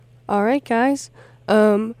All right, guys.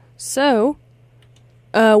 We're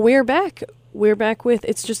back. We're back with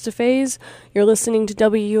It's Just a Phase. You're listening to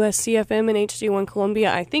WUSC-FM and HD1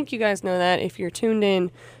 Columbia. I think you guys know that. If you're tuned in,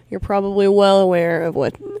 you're probably well aware of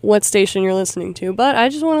what station you're listening to. But I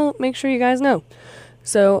just want to make sure you guys know.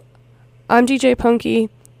 So, I'm DJ Punky.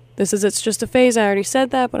 This is It's Just a Phase. I already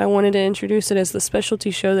said that, but I wanted to introduce it as the specialty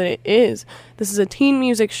show that it is. This is a teen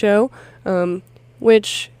music show,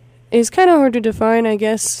 which is kind of hard to define, I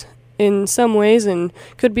guess, in some ways, and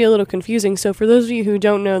could be a little confusing. So for those of you who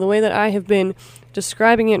don't know, the way that I have been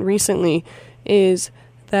describing it recently is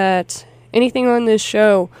that anything on this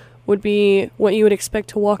show would be what you would expect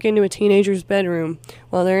to walk into a teenager's bedroom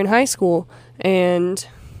while they're in high school, and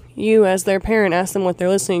you, as their parent, ask them what they're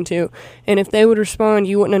listening to, and if they would respond,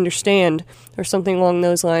 you wouldn't understand, or something along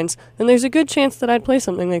those lines, then there's a good chance that I'd play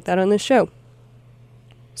something like that on this show.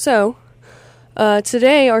 So,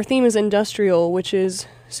 today our theme is industrial, which is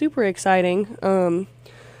super exciting. One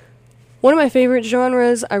of my favorite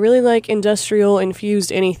genres, I really like industrial-infused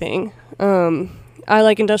anything. I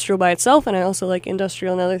like industrial by itself, and I also like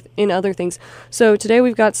industrial in other things. So today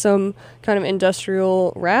we've got some kind of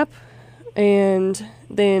industrial rap, and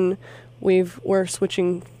then we're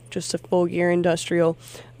switching just to full gear industrial.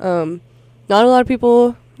 Not a lot of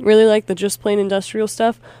people really like the just plain industrial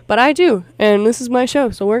stuff, but I do, and this is my show,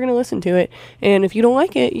 so we're going to listen to it. And if you don't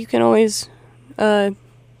like it, you can always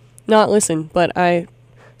not listen, but I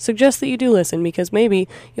suggest that you do listen, because maybe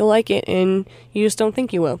you'll like it and you just don't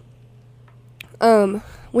think you will.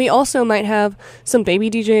 We also might have some baby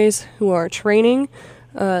DJs who are training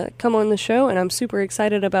come on the show, and I'm super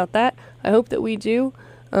excited about that. I hope that we do.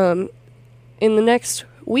 In the next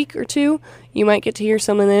week or two, you might get to hear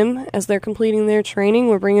some of them as they're completing their training.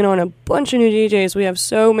 We're bringing on a bunch of new DJs. We have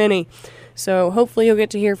so many. So hopefully you'll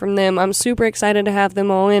get to hear from them. I'm super excited to have them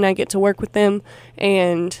all in. I get to work with them,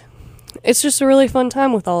 and it's just a really fun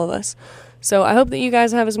time with all of us. So I hope that you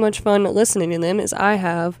guys have as much fun listening to them as I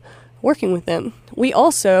have working with them. We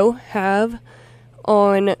also have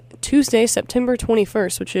on Tuesday, September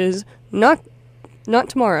 21st, which is not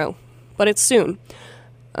tomorrow, but it's soon,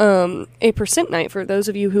 a percent night for those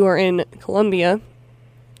of you who are in Columbia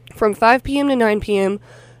from 5 p.m. to 9 p.m.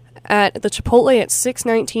 at the Chipotle at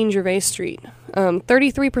 619 Gervais Street.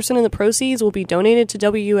 33% of the proceeds will be donated to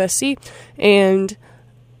WUSC, and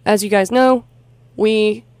as you guys know,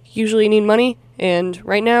 we usually need money, and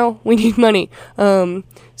right now we need money.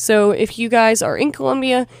 So if you guys are in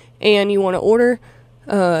Columbia and you want to order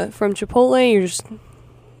from Chipotle, you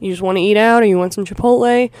just want to eat out, or you want some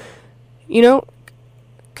Chipotle,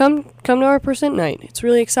 come to our percent night. It's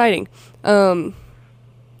really exciting. There's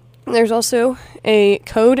also a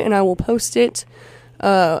code, and I will post it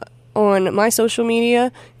on my social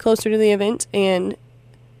media closer to the event, and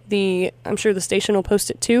I'm sure the station will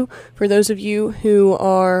post it too, for those of you who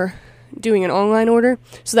are doing an online order,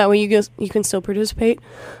 so that way you can still participate.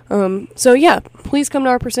 So yeah, please come to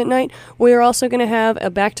our percent night. We are also going to have a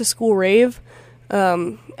back-to-school rave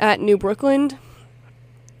at New Brookland,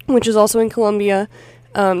 which is also in Columbia.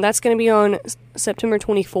 That's going to be on September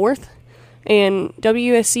 24th. And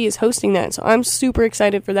WUSC is hosting that, so I'm super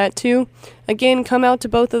excited for that too. Again, come out to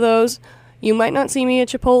both of those. You might not see me at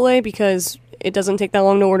Chipotle because it doesn't take that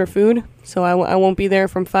long to order food, so I won't be there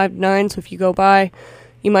from 5 to 9, so if you go by,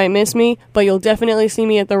 you might miss me, but you'll definitely see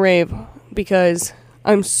me at the rave, because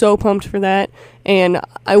I'm so pumped for that, and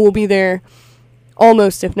I will be there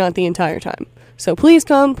almost, if not the entire time. So please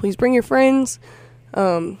come, please bring your friends.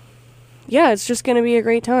 Yeah, it's just going to be a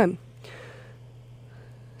great time.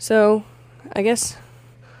 So I guess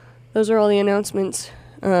those are all the announcements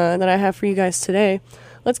that I have for you guys today.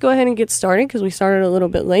 Let's go ahead and get started, because we started a little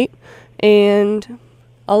bit late, and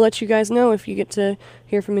I'll let you guys know if you get to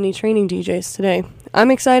hear from any training DJs today.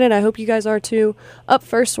 I'm excited. I hope you guys are too. Up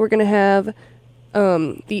first, we're going to have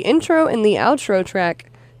the intro and the outro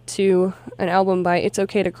track to an album by It's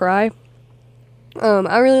Okay to Cry.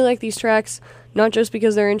 I really like these tracks, not just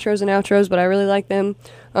because they're intros and outros, but I really like them.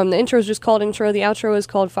 The intro is just called intro. The outro is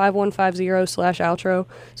called 5150/outro.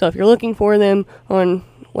 So if you're looking for them on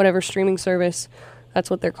whatever streaming service, that's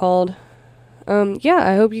what they're called. Yeah,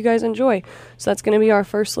 I hope you guys enjoy. So that's going to be our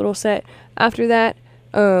first little set. After that,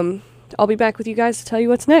 I'll be back with you guys to tell you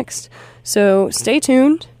what's next. So stay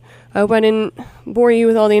tuned. I hope I didn't bore you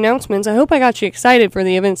with all the announcements. I hope I got you excited for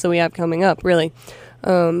the events that we have coming up, really.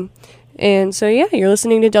 And so, yeah, you're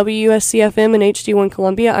listening to WUSC-FM and HD1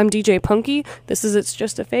 Columbia. I'm DJ Punky. This is It's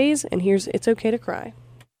Just a Phase, and here's It's Okay to Cry.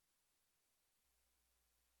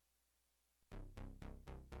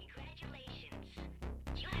 Congratulations.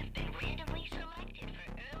 You have been randomly selected for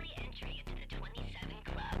early entry into the 27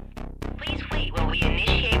 Club. Please wait while we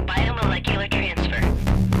initiate vital Molecular transfer.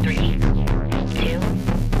 3, 2,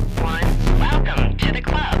 1. Welcome to the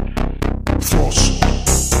club. False.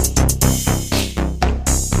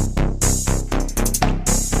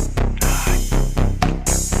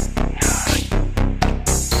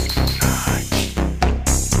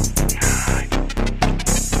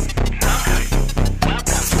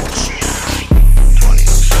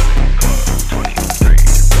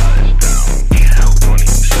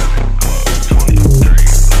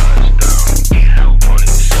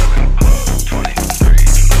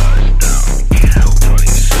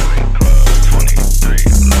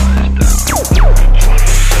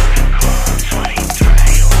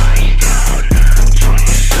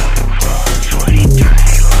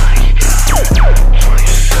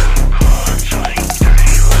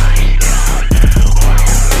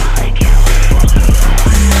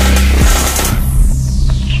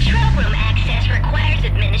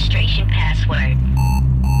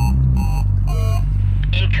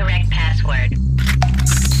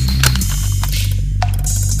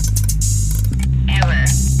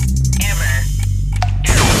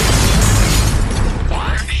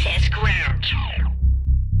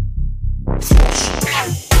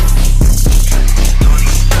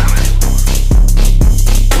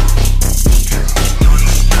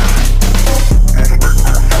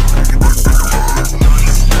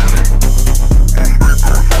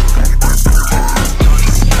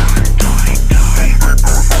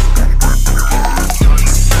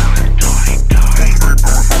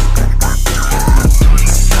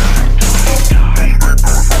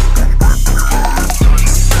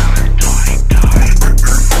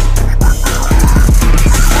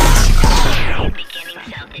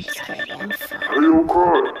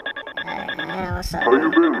 How you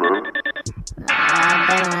been, man? I've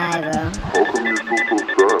been alright, bro. How come you still so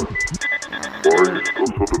sad? Why are you still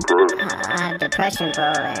so depressed? I have depression,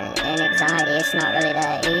 bro, and anxiety. It's not really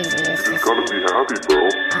that easy. It's You just, gotta be happy, bro.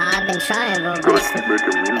 I've been trying, bro, You but gotta keep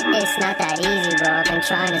making music. it's not that easy, bro. I've been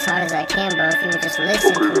trying as hard as I can, bro. If you would just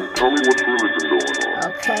listen Okay, to then tell me what's really been going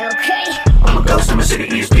on. Okay. I'm a ghost in my city,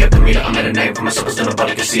 east, be up the meter. I made a name for myself, but still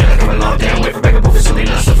nobody can see it. I can long damn wait for back up over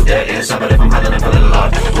Selena. I suffer dead inside, but if I'm hiding, I'm feeling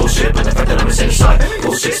alive. Bullshit, but the fact that I'm inside.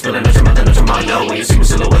 Bullshit, spilling out your mouth and out your mind. Yo, when you see me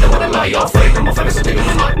silhouette, I wanna lie. Y'all fake, I'm a faggot, so dig in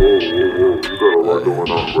my mind. Whoa, you got a lot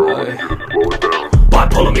going on, bro. I need you to slow it down.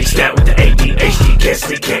 Bipolar mixed out with the ADHD. Can't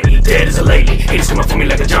sleep, can't eat, dead as a lady. Haters coming for me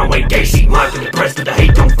like a John Wayne Gacy. Mind been depressed, but the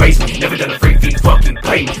hate don't face me. Never done a free feet, fuck you,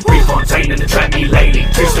 pay me. Refontaine and the trap me lately.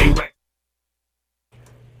 Tuesday,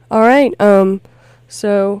 Alright,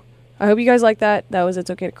 so I hope you guys like that. That was It's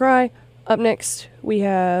Okay to Cry. Up next, we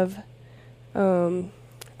have, I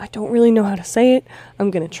don't really know how to say it.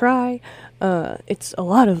 I'm gonna try. It's a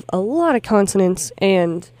lot of consonants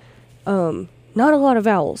and, not a lot of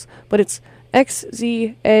vowels, but it's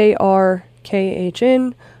XZARKHN.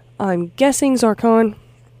 I'm guessing Zarkon.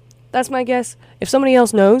 That's my guess. If somebody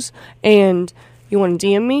else knows and you want to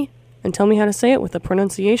DM me and tell me how to say it with the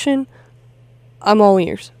pronunciation, I'm all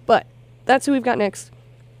ears. But that's who we've got next.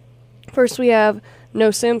 First we have No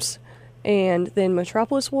Simps, and then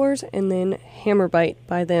Metropolis Wars, and then Hammerbite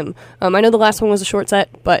by them. I know the last one was a short set,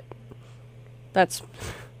 but that's...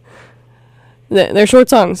 they're short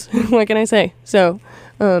songs. What can I say? So,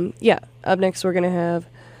 yeah. Up next we're going to have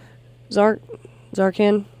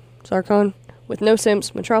Zarkon, with No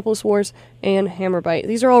Simps, Metropolis Wars, and Hammerbite.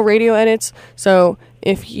 These are all radio edits, so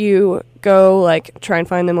if you go, try and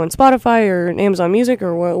find them on Spotify or Amazon Music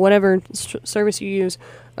or whatever service you use,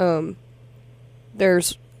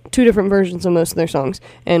 there's 2 different versions of most of their songs,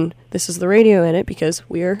 and this is the radio edit because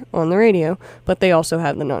we're on the radio, but they also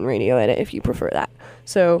have the non-radio edit if you prefer that.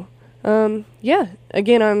 So, yeah,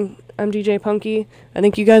 again, I'm DJ Punky. I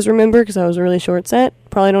think you guys remember because that was a really short set.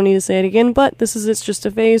 Probably don't need to say it again, but this is It's Just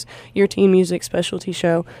a Phase, your teen music specialty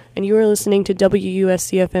show, and you are listening to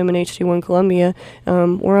WUSC-FM and HD1 Columbia.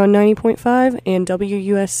 We're on 90.5 and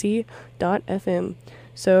WUSC.FM.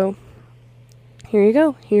 So, here you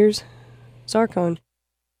go. Here's Zarkon.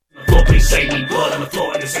 floor, please save me. Blood on the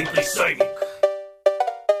floor, and the same please save me.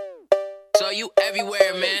 So you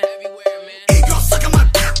everywhere, man. Hey, girl, suck on my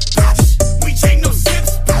back, bitch. We chain no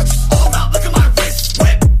sips, bitch. All about, look at my wrist,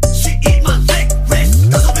 whip. She eat my leg,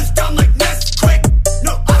 wrist. Goes up and down like Nesquik.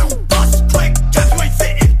 No, I don't bust quick. Guess you ain't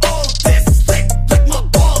fitting all this slick. Lick my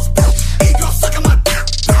balls, bitch. Hey, girl, suck on my back,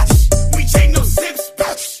 bitch. We chain no sips,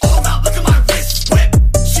 bitch. All about, look at my wrist, whip.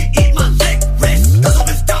 She eat my leg, wrist. Goes up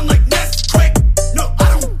and down like Nesquik. No,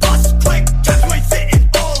 I don't bust quick. Guess you ain't fitting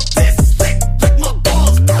all this slick. Lick my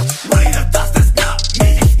balls, bitch. Money the dust, that's not me.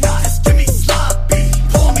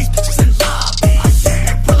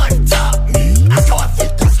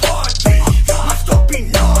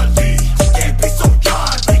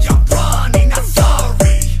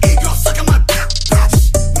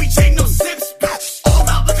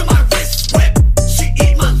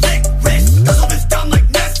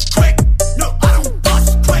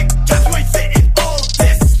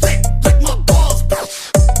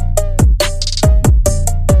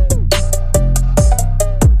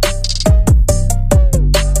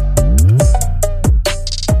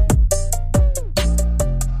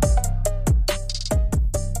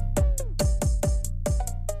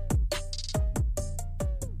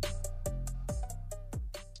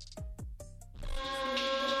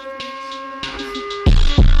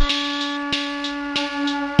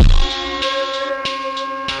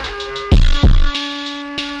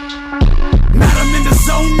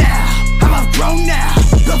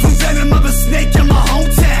 snake in my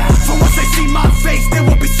hometown. For once they see my face, they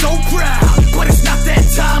will be so proud. But it's not that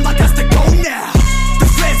time, I got to go now. The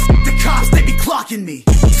feds, the cops, they be clocking me.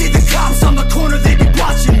 See the cops on the corner, they be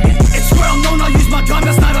watching me. It's well known I'll use my gun,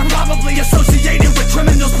 that's not improbably associated with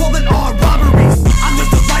criminals pulling armed robberies. I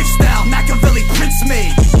live the lifestyle Machiavelli Prince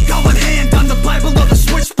made. Going hand on the Bible or the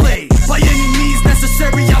switchblade. By any means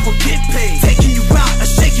necessary, I will get paid. Taking you out or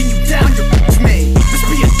shaking you down, your made. This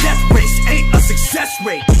be a death race, ain't a success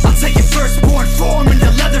rate. I'll take it firstborn form in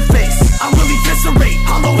your leather face. I will eviscerate,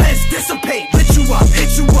 hollow heads dissipate. Lit you up,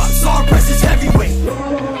 hit you up, Czar press is heavyweight.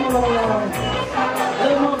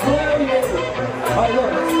 Alright,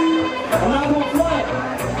 look, I'm not gonna fly.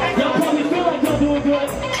 Y'all probably feel like y'all doing good,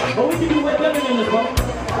 but we can do way better than this, bro.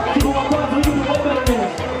 Keep on my cards, we can do way better than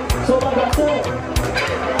this. So like I said,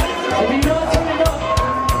 if you not turning up,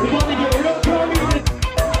 we about to get real crummy.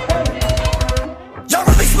 Y'all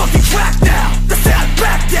really smoking crack now, the sound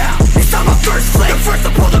back down. It's on my first flame, the first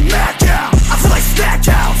to pull the Mac out. I feel like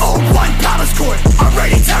Stackhouse, 01 Palace Court. I'm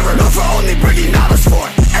raiding terror, known for only bringing knowledge for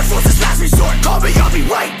it. Air Force's last resort, call me, I'll be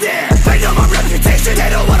right there. They know my reputation, they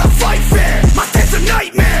don't wanna fight fair. My stance a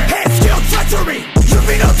nightmare, hand skill treachery. You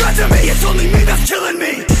be no threat to me, it's only me that's killing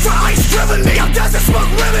me. For ice driven me, I'm desert smoke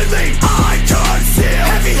vividly. I conceal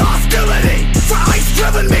heavy hostility. For ice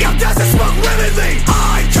driven me, I'm desert smoke vividly.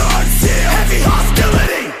 I conceal heavy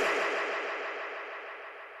hostility.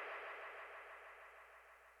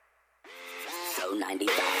 So 95.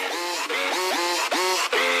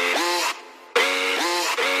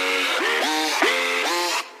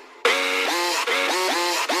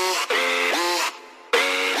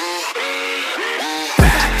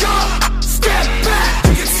 Back up, step back,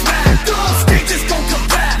 you get smacked up. Stages gon'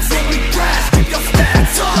 collapse when we crash, keep your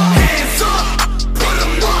stats up. Hands up, put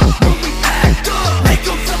 'em up when we act up. Make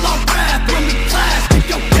 'em feel our wrath when we clash, keep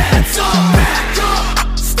your cats up. Back up,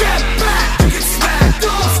 step back, you get smacked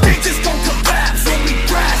up. Stages gon' collapse when we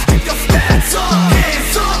crash, keep your stats up.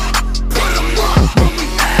 Hands up, put 'em up when we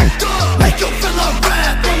act up. Make 'em feel our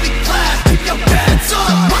wrath when we clash, keep your cats up.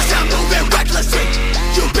 Watch out moving recklessly,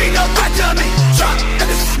 you be no threat to me. Drop and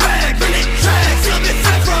this is mag, when it drags, feel this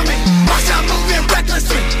set from me. Watch out moving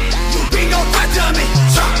recklessly, you be no threat to me.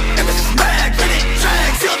 Drop and this is mag, when it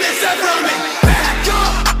drags, feel this set from me. Back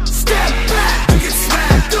up, step back, you get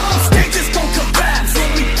smacked up. Stages gon' collapse when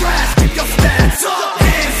we crash, keep your stats up.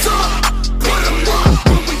 Hands up, put 'em up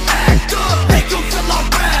when we act up. Make 'em feel our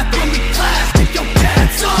wrath when we clash, keep your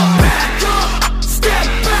cats up. Back up, step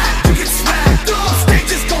back, you get smacked up.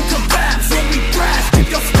 Stages gon' collapse when we crash, keep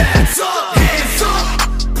your stats up. Hands up,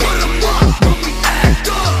 put 'em up when we act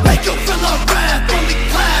up. Make 'em feel our wrath when we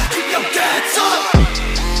clash, keep your cats up.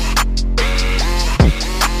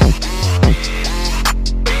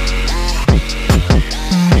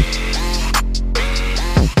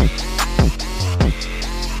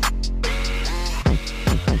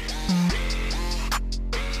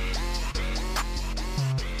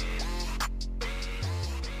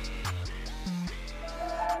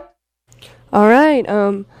 All right.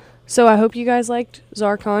 So I hope you guys liked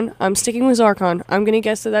Zarkon. I'm sticking with Zarkon. I'm gonna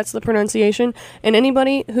guess that that's the pronunciation. And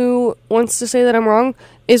anybody who wants to say that I'm wrong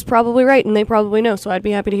is probably right, and they probably know. So I'd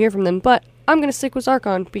be happy to hear from them. But I'm gonna stick with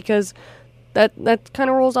Zarkon because that kind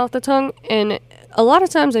of rolls off the tongue. And a lot of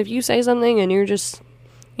times, if you say something and you're just,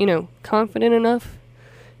 confident enough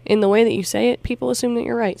in the way that you say it, people assume that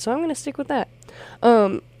you're right. So I'm gonna stick with that.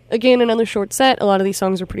 Again, another short set. A lot of these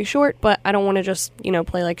songs are pretty short, but I don't want to just,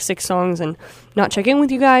 play like 6 songs and not check in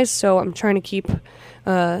with you guys. So I'm trying to keep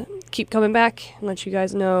coming back and let you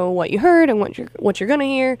guys know what you heard and what you're gonna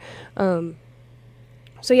hear. So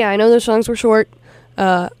yeah, I know those songs were short.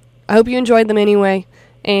 I hope you enjoyed them anyway.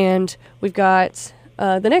 And we've got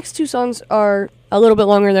the next 2 songs are a little bit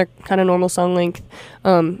longer. They're kind of normal song length.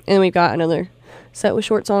 And then we've got another set with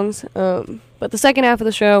short songs. But the second half of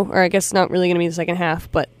the show, or I guess not really going to be the second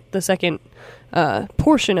half, but the second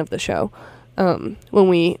portion of the show, when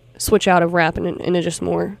we switch out of rap and into just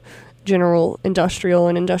more general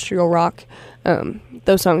industrial rock,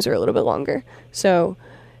 those songs are a little bit longer. So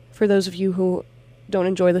for those of you who don't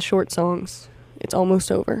enjoy the short songs, it's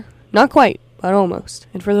almost over. Not quite, but almost.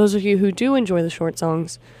 And for those of you who do enjoy the short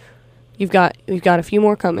songs, we've got a few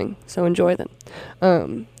more coming, so enjoy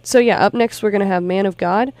them. So yeah, up next we're going to have Man of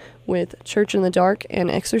God with Church in the Dark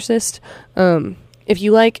and Exorcist. If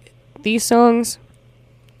you like these songs,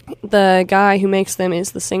 the guy who makes them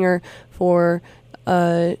is the singer for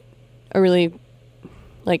a really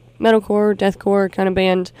like metalcore, deathcore kind of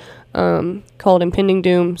band called Impending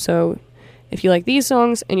Doom. So if you like these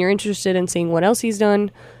songs and you're interested in seeing what else he's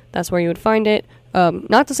done, that's where you would find it.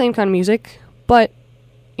 Not the same kind of music, but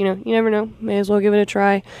you know, you never know. May as well give it a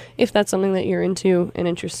try if that's something that you're into and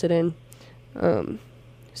interested in.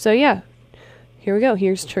 So yeah, here we go.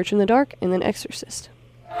 Here's Church in the Dark and then Exorcist.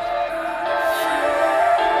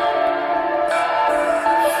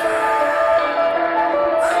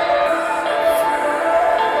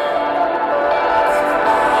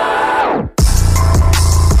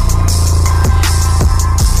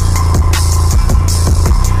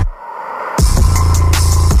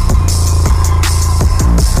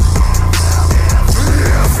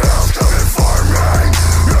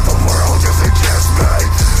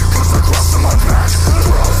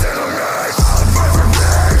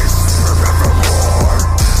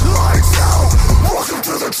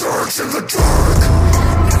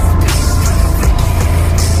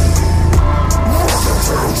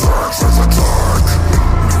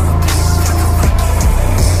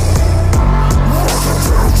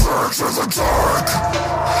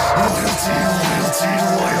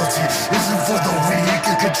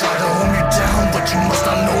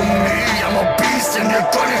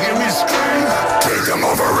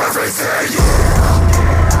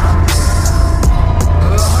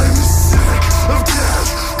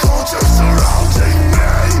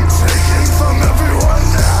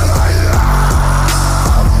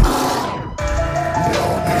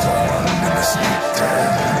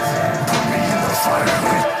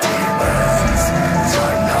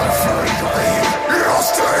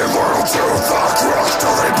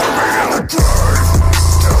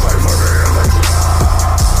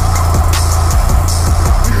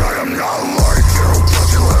 I am not like you.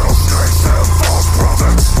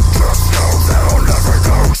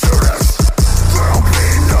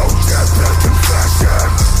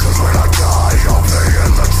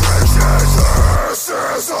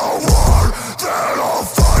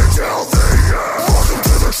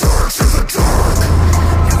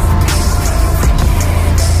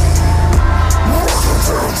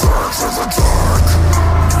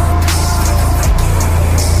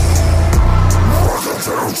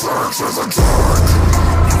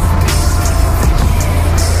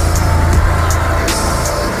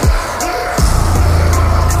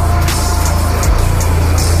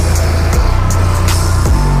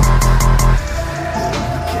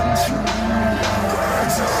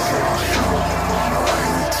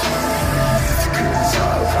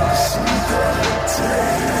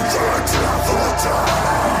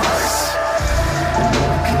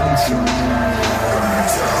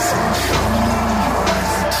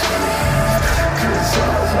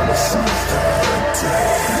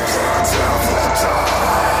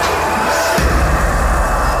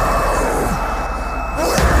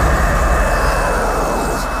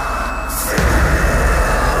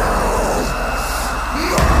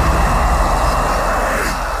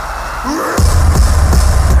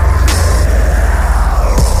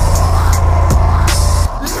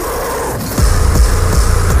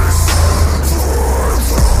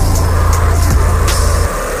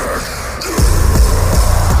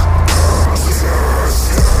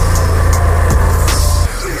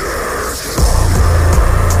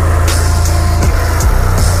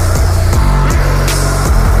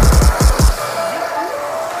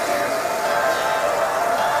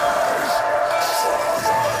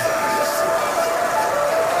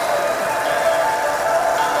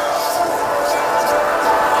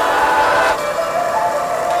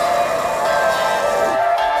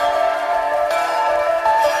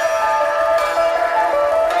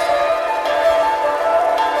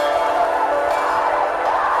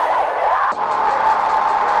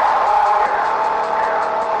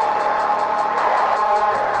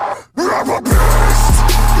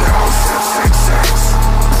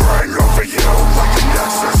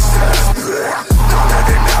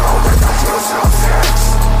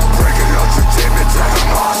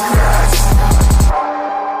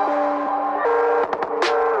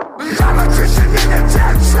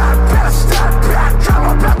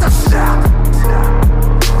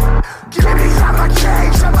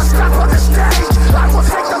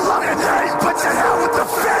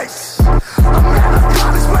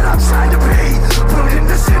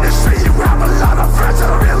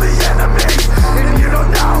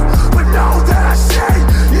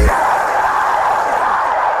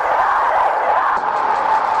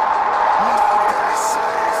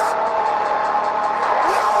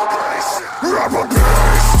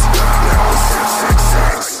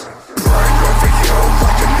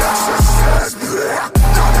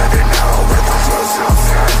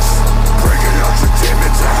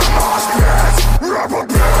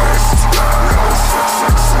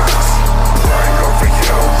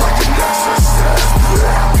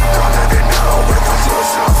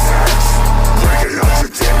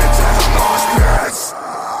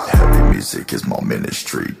 music is my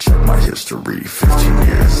ministry. Check my history, 15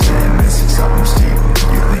 years in, and 6 albums deep.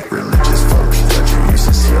 You think religious folks judge you, you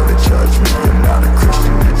sincerely judge me. You're not a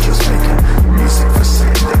Christian, you're just making music for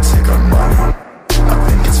Satan to take our money. I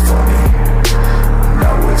think it's funny.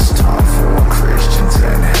 Now it's time for Christians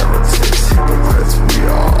and heretics, hypocrites. We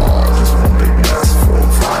are all just one big mess full of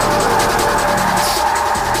violence.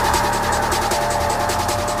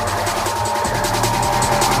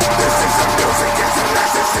 This is some music, it's an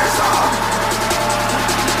exorcism.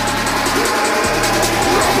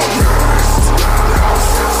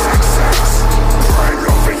 Praying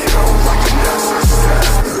over you like an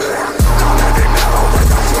exorcist. Not heavy metal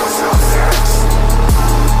without your self-sex.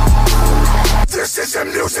 This is some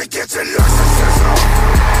music, it's an exorcism.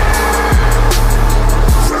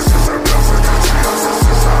 This is some music, it's an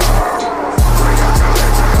exorcism. Bring out your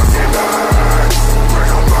legion of demons. Bring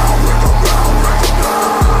them down, bring them down, bring them down.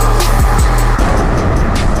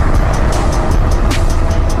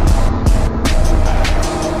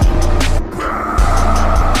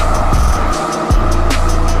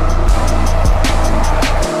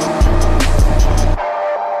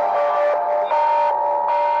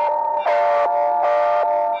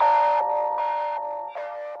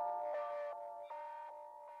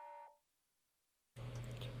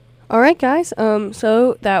 Alright guys,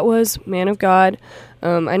 so that was Man of God.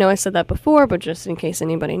 I know I said that before, but just in case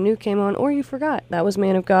anybody new came on or you forgot, that was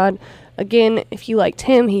Man of God. Again, if you liked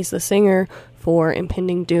him, he's the singer for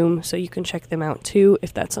Impending Doom, so you can check them out too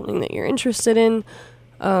if that's something that you're interested in.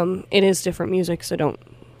 It is different music, so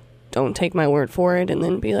don't take my word for it and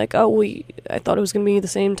then be like, oh, I thought it was going to be the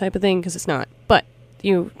same type of thing, because it's not. But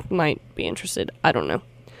you might be interested. I don't know.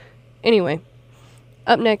 Anyway.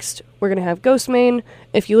 Up next, we're going to have Ghostemane.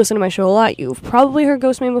 If you listen to my show a lot, you've probably heard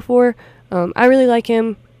Ghostemane before. I really like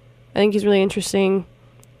him. I think he's really interesting.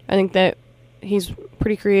 I think that he's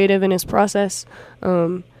pretty creative in his process.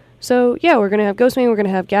 So, yeah, we're going to have Ghostemane. We're going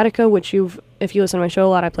to have Gattaca, which if you listen to my show a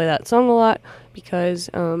lot, I play that song a lot. Because,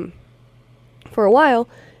 for a while,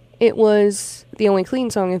 it was the only clean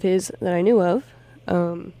song of his that I knew of.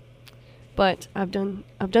 But I've done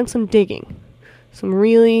some digging. Some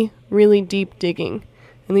really, really deep digging.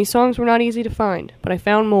 And these songs were not easy to find, but I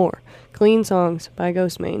found more. Clean songs by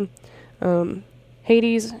Ghostemane.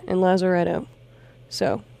 Hades and Lazaretto.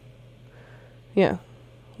 So, yeah.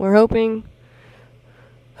 We're hoping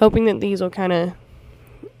that these will kind of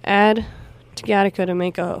add to Gattaca to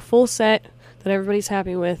make a full set that everybody's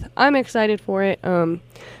happy with. I'm excited for it.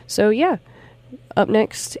 So, yeah. Up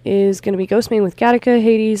next is going to be Ghostemane with Gattaca,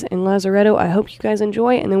 Hades, and Lazaretto. I hope you guys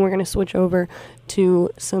enjoy, and then we're going to switch over to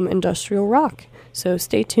some industrial rock. So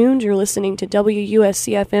stay tuned. You're listening to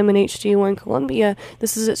WUSC-FM and HD1 Columbia.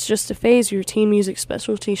 This is It's Just a Phase, your teen music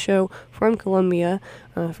specialty show from Columbia,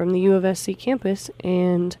 from the U of SC campus,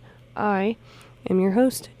 and I am your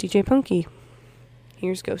host, DJ Punky.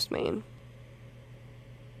 Here's Ghostemane.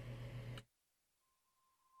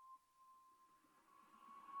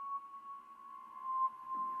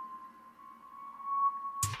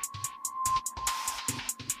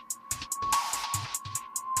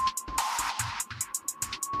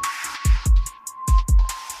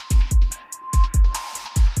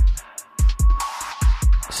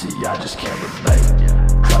 See, I just can't relate.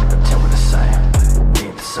 Try to pretend we're the same, but we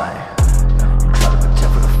ain't the same. You try to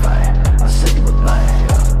pretend for the fame, I say you a lame.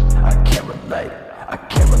 I can't relate, I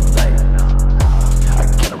can't relate. I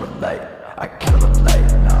can't relate, I can't relate.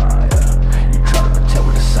 Nah, yeah. You try to pretend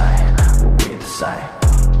we're the same, but we ain't the same.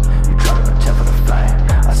 You try to pretend for the fame,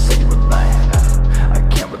 I say you a lame. I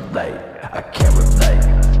can't relate, I can't relate.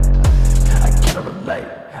 I can't relate,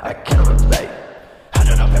 I can't relate. I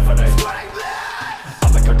don't know if for this.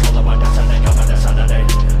 I'm in control of my destiny, I'm in insanity.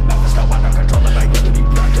 Memphis now under control of my ability.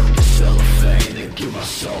 Backed up your cellophane. They give my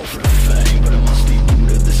soul for the fame, but it must be new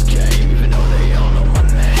to this game, even though they all know my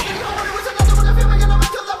name.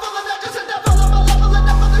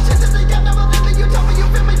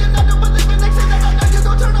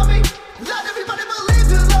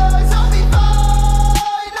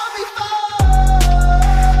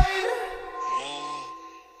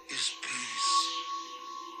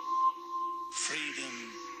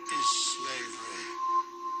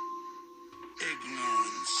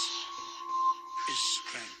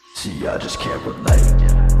 See, I just can't relate.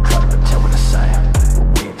 Try to pretend we're the same,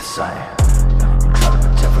 but we ain't the same. You try to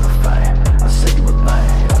pretend for the fame, I say you a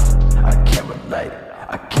lame. I can't relate,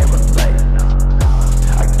 I can't relate.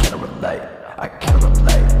 I can't relate, I can't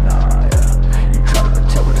relate. Nah, yeah. You try to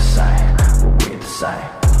pretend we're the same, but we ain't the same.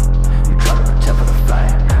 You try to pretend for the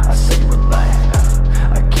fame, I say you a lame.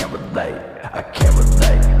 I can't relate, I can't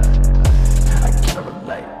relate. I can't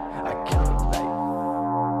relate, I can't relate.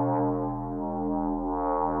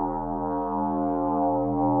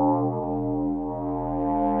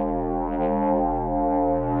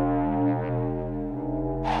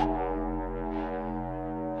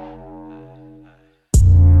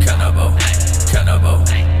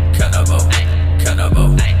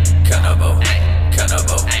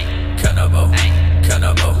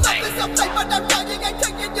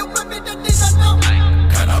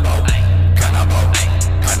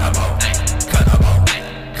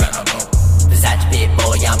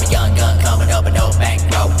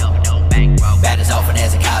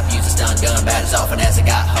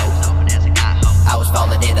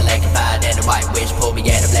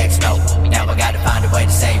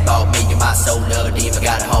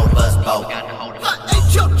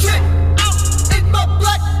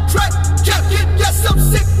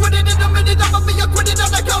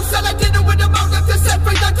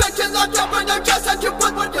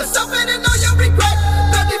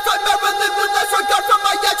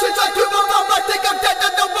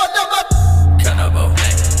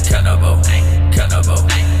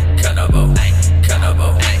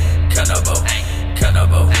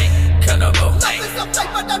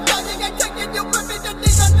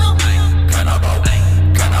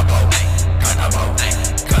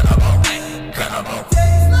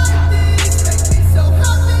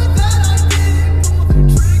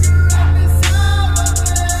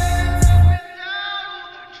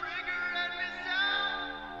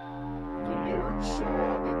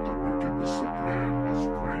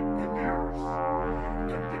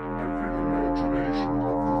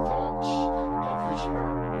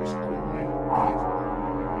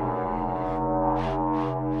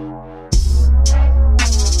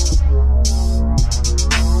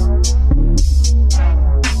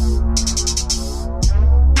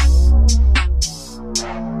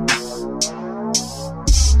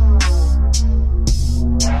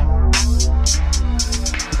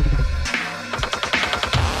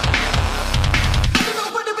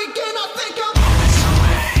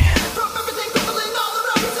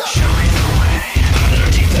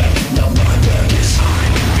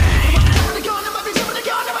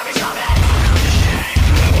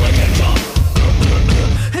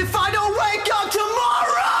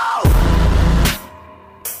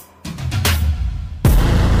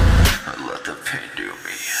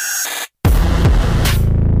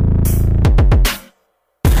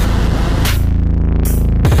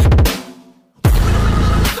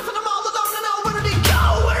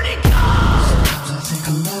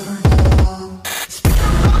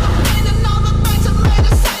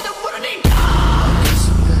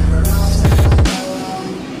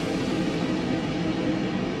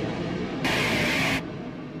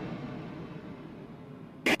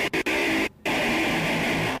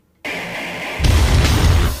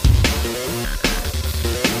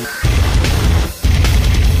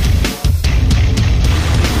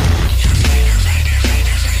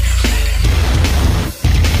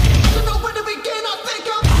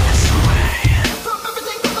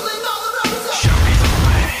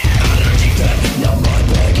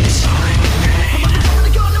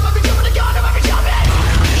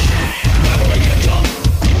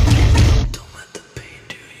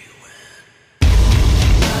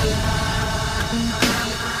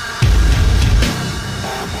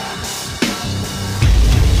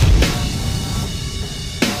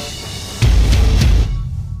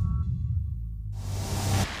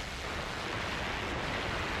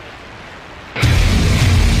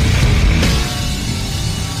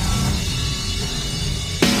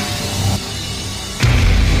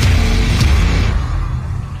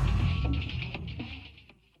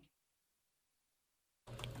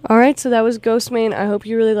 Alright, so that was Ghostman. I hope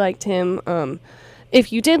you really liked him.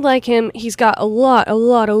 If you did like him, he's got a lot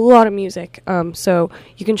of music. So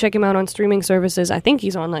you can check him out on streaming services. I think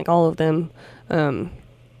he's on like all of them.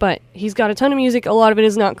 But he's got a ton of music. A lot of it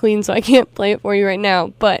is not clean, so I can't play it for you right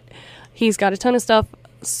now. But he's got a ton of stuff.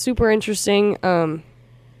 Super interesting.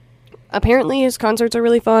 Apparently his concerts are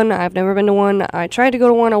really fun. I've never been to one. I tried to go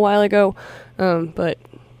to one a while ago. But,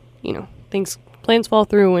 you know, plans fall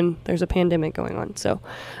through when there's a pandemic going on. So,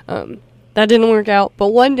 that didn't work out. But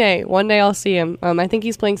one day I'll see him. I think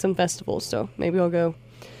he's playing some festivals, so maybe I'll go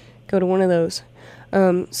to one of those.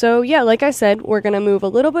 So yeah, like I said, we're going to move a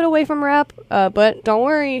little bit away from rap, but don't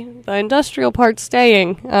worry, the industrial part's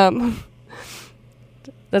staying.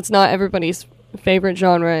 That's not everybody's favorite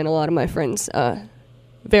genre, and a lot of my friends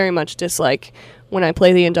very much dislike when I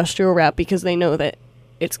play the industrial rap because they know that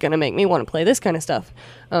it's going to make me want to play this kind of stuff,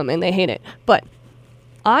 and they hate it. But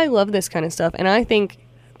I love this kind of stuff, and I think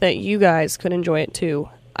that you guys could enjoy it too.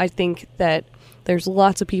 I think that there's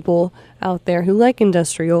lots of people out there who like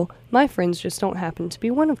industrial. My friends just don't happen to be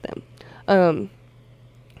one of them.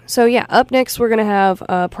 So yeah, up next we're going to have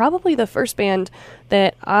probably the first band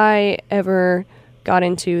that I ever got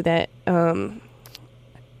into that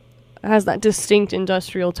has that distinct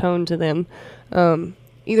industrial tone to them.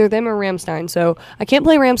 Either them or Rammstein. So I can't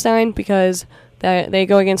play Rammstein because they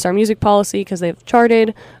go against our music policy because they've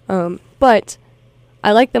charted. But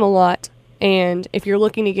I like them a lot. And if you're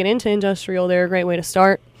looking to get into industrial, they're a great way to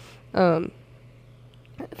start. For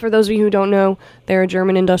those of you who don't know, they're a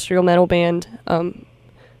German industrial metal band.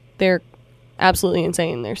 They're absolutely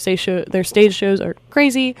insane. Their stage shows are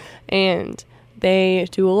crazy, and they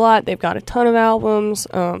do a lot. They've got a ton of albums,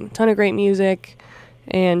 ton of great music,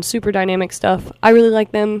 and super dynamic stuff. I really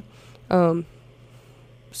like them.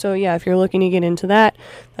 So yeah, if you're looking to get into that,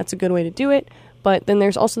 that's a good way to do it. But then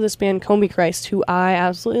there's also this band, Combichrist, who I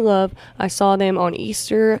absolutely love. I saw them on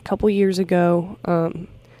Easter a couple years ago.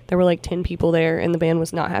 There were like 10 people there, and the band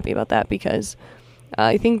was not happy about that because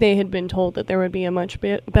I think they had been told that there would be a much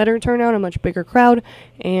better turnout, a much bigger crowd,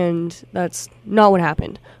 and that's not what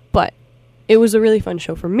happened. But it was a really fun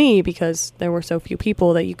show for me because there were so few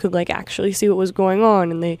people that you could like actually see what was going on,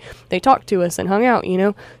 and they talked to us and hung out, you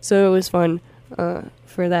know? So it was fun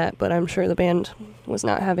for that, but I'm sure the band was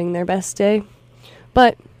not having their best day.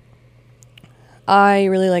 But I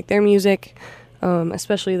really like their music,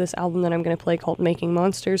 especially this album that I'm going to play called Making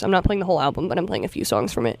Monsters. I'm not playing the whole album, but I'm playing a few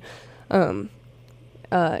songs from it.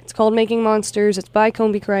 It's called Making Monsters. It's by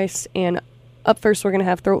Combichrist, and up first we're going to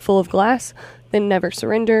have Throat Full of Glass, then Never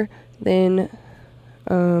Surrender, then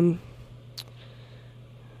we're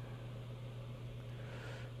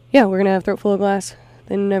going to have Throat Full of Glass,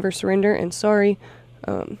 then Never Surrender, and Sorry.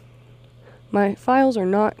 My files are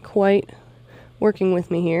not quite working with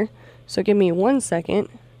me here, so give me 1 second,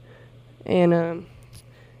 and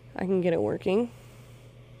I can get it working.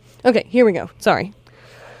 Okay, here we go. Sorry.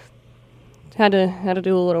 Had to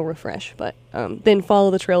do a little refresh, but then Follow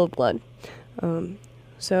the Trail of Blood.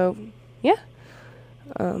 So, yeah.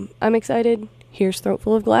 I'm excited. Here's Throat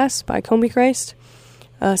Full of Glass by Combichrist.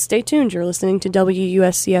 Stay tuned. You're listening to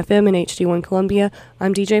WUSC-FM in HD1 Columbia.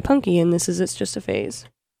 I'm DJ Punky, and this is It's Just a Phase.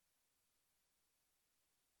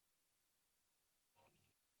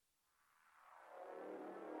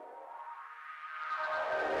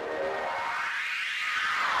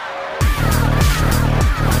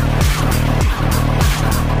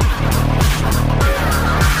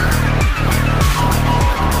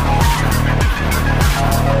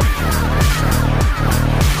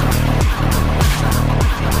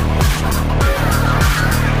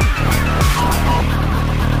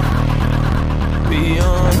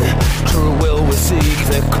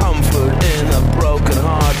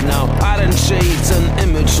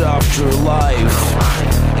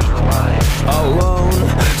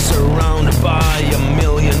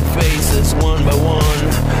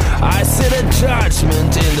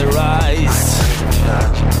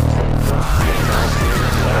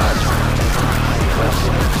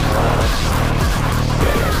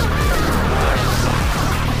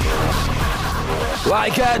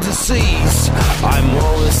 Like a disease, I'm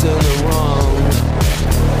always in the wrong.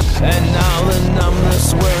 And now the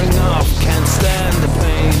numbness wearing off, can't stand the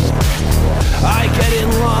pain. I get in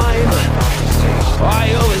line,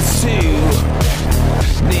 I always do.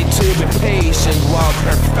 Need to be patient while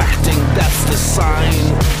perfecting, that's the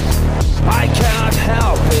sign. I cannot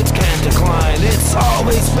help it, can't decline. It's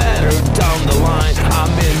always better down the line.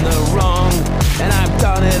 I'm in the wrong, and I've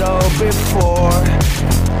done it all before.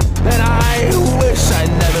 And I wish I'd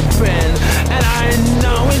never been. And I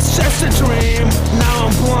know it's just a dream. Now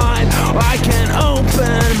I'm blind, I can't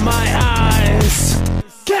open my eyes.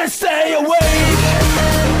 Can't stay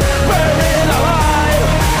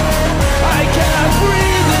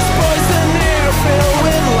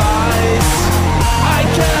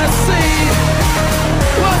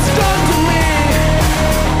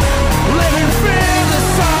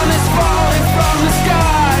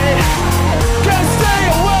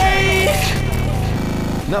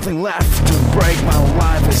nothing left to break. My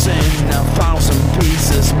life is in 1,000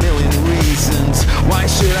 pieces, million reasons. Why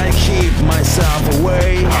should I keep myself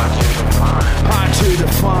away? Hard to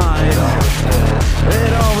define.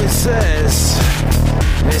 It always says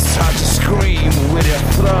it's hard to scream with your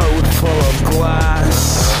throat full of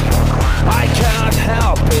glass. I cannot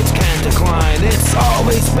help it, can't decline. It's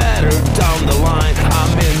always better down the line.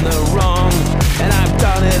 I'm in the wrong, and I've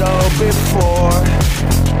done it all before.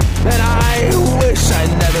 And I wish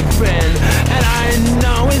I'd never been. And I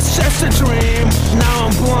know it's just a dream. Now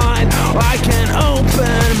I'm blind, I can't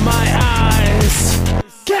open my eyes.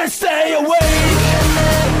 Can't stay awake,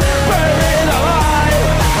 buried alive.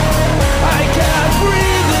 I cannot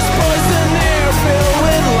breathe this poison air filled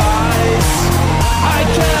with lies. I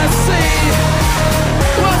cannot see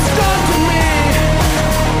what's done to me.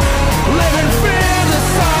 Live in fear, the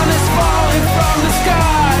sun is falling from the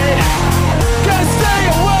sky. Can't stay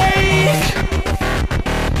awake.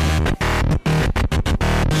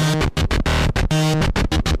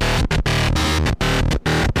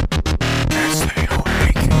 Can't stay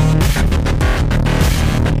awake.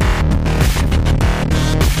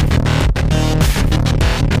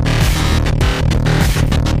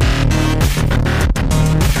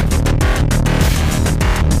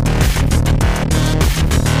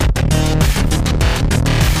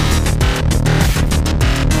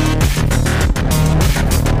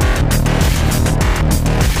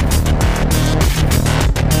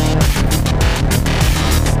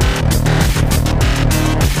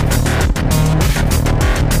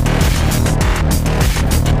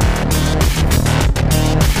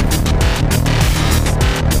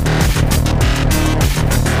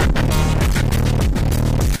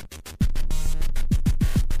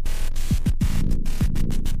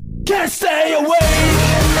 Can't stay awake,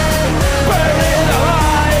 buried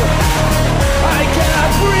alive. I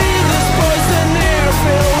cannot breathe this poison air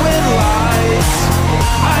filled with lies.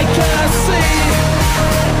 I cannot see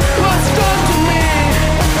what's done to me.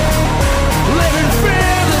 Live in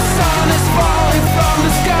fear, the sun is falling from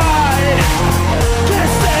the sky.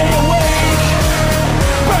 Can't stay awake,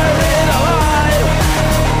 buried alive.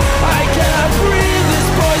 I cannot breathe this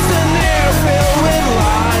poison air filled with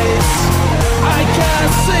lies. I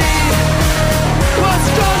cannot see what's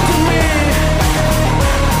done to me.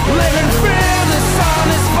 Live in fear, the sun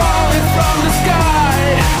is falling from the sky.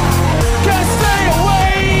 Can't stay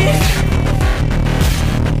awake.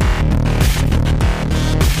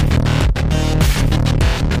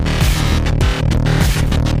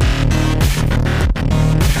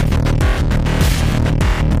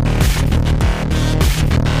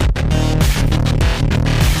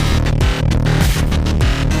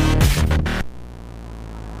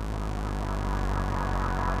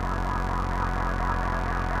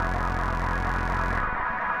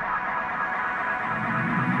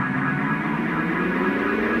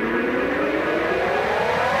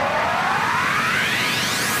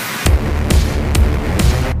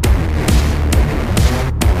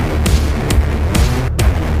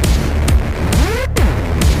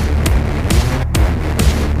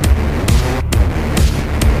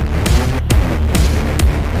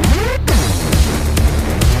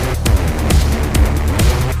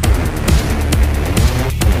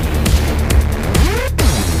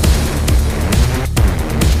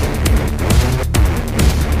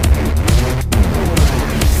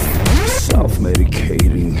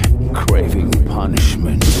 Self-medicating, craving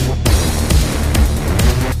punishment.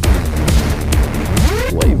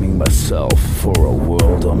 Blaming myself for a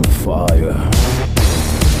world on fire.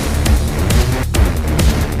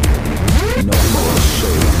 No more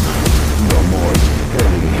shame, no more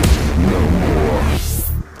pity, no more.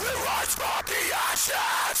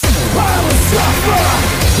 I will suffer,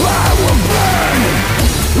 I will burn.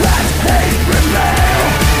 Let hate prevail.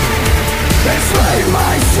 Enslave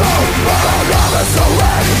my soul, but I'll never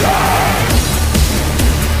surrender.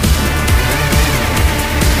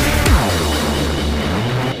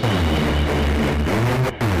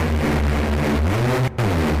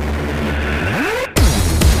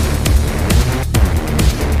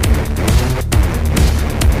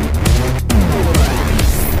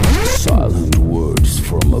 Silent words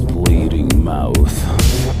from a bleeding mouth.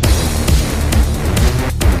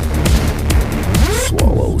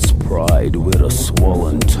 Swallows pride with a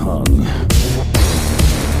swollen tongue.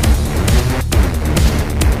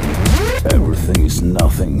 Everything is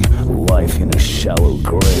nothing, life in a shallow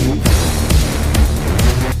grave.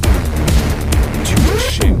 Too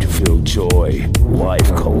ashamed to feel joy,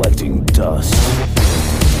 life collecting dust.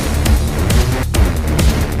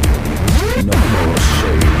 No more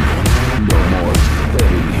shame, no more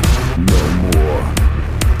pity, no more.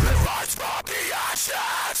 Rise from the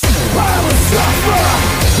ashes.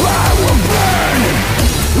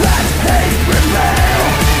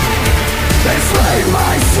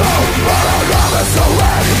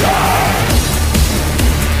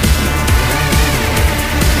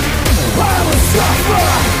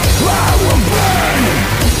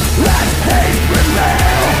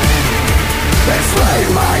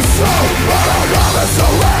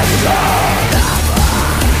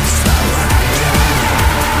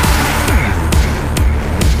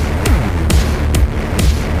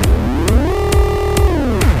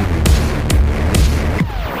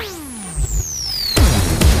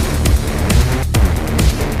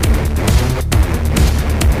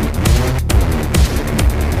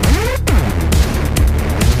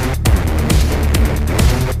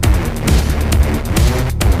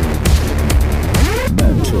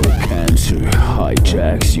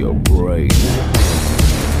 your brain,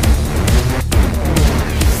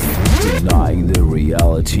 denying the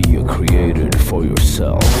reality you created for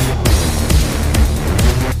yourself.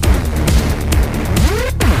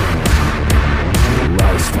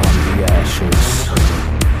 Rise from the ashes.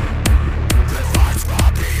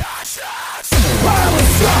 I will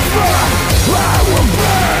suffer, I will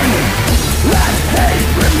burn, let hate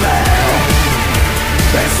prevail.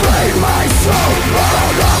 Enslave my soul, but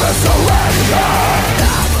I'll never surrender.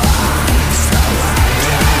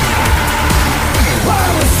 I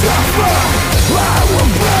will suffer, I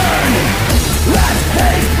will burn, let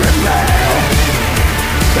hate prevail.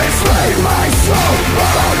 Enslave my soul,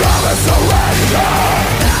 but I'll never surrender.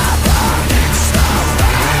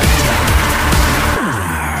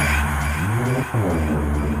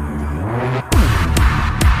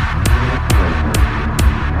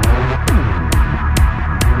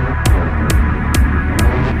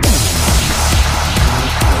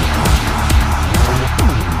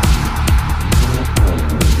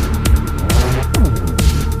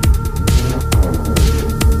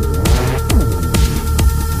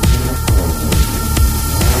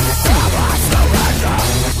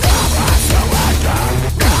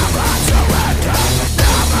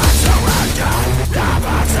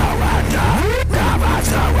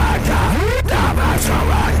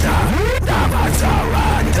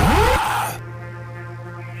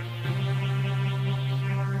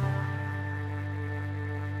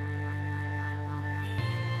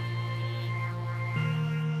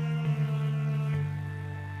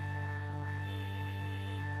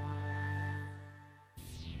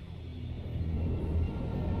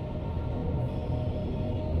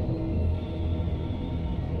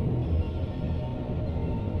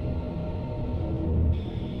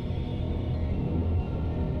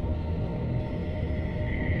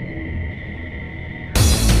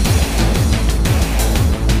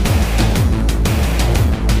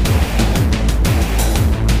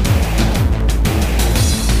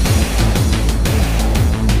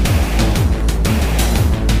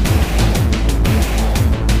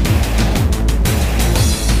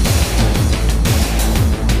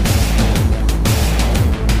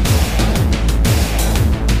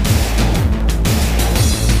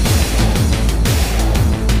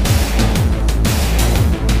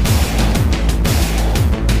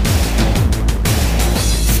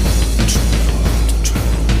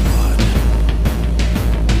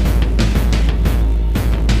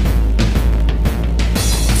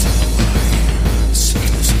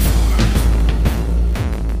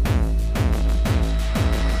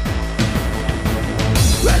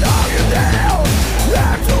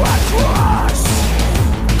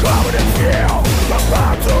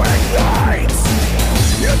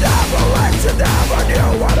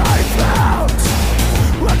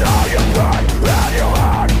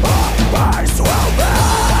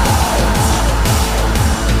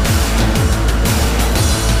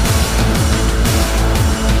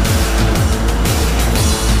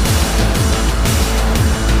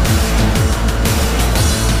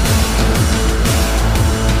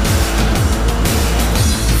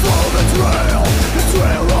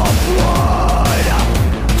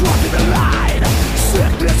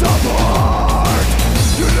 Sickness of heart,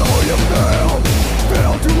 you know you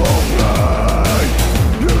failed to open.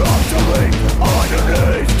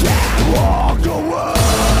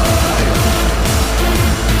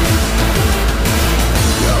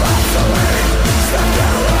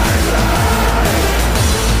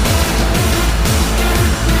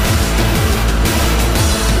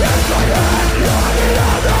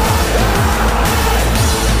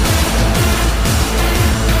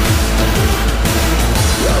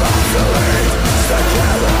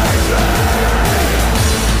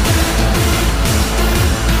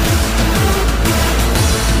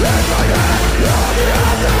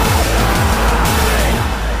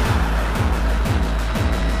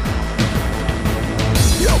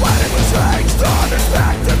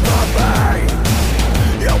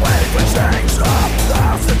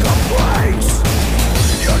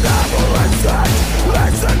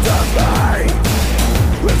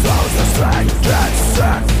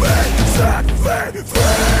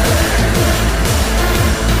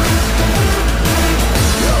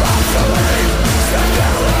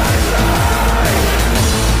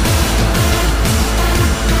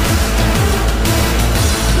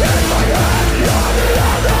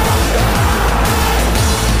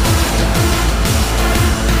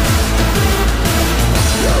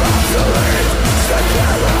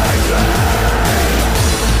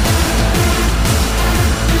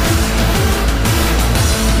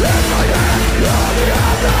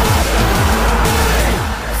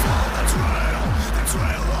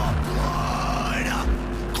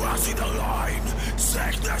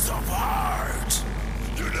 of hurt.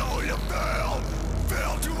 You know you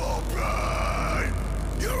fail to obey.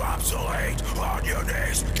 You're obsolete, on your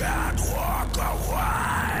knees, can't walk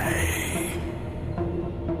away.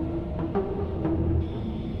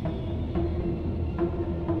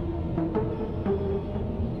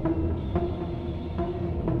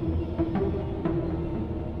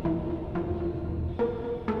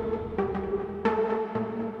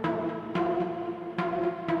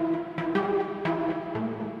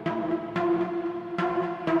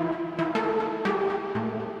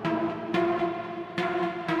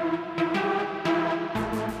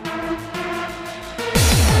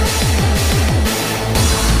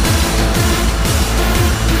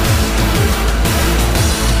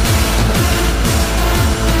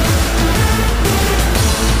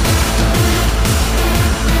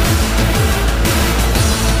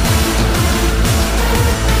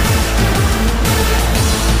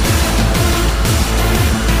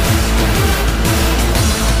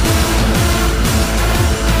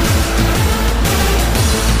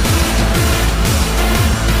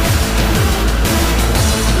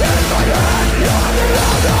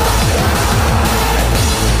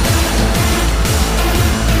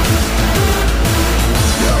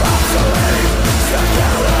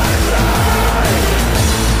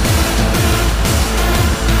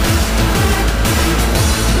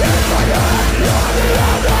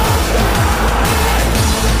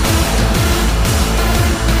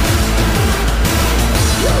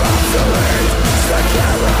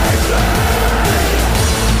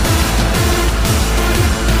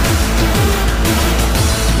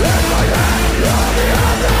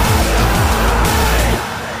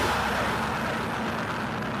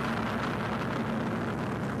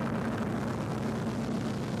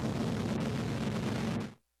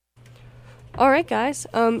 Alright guys,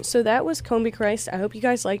 so that was Combi Christ. I hope you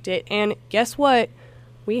guys liked it. And guess what?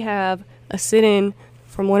 We have a sit-in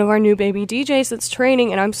from one of our new baby DJs that's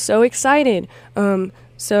training, and I'm so excited.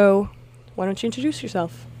 So why don't you introduce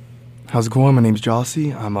yourself? How's it going? My name's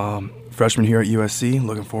Jossie. I'm a freshman here at USC.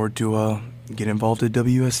 Looking forward to getting involved at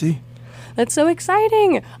WSC. That's so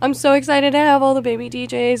exciting! I'm so excited to have all the baby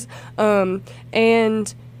DJs.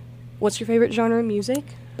 And what's your favorite genre of music?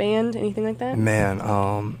 Band? Anything like that? Man,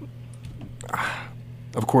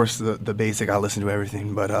 of course the basic, I listen to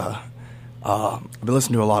everything, but I've been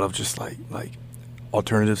listening to a lot of just like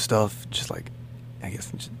alternative stuff, just like, I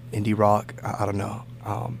guess, just indie rock. I don't know.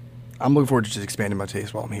 I'm looking forward to just expanding my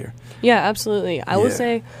taste while I'm here. Yeah, absolutely. I will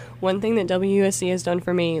say one thing that WUSC has done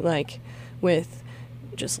for me, like with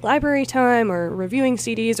just library time or reviewing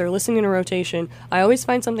CDs or listening to rotation, I always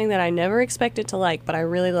find something that I never expected to like, but I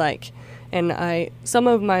really like. And some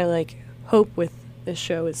of my like hope with this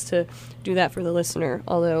show is to do that for the listener,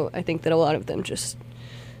 although I think that a lot of them just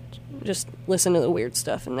listen to the weird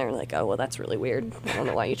stuff and they're like, oh, well, that's really weird. I don't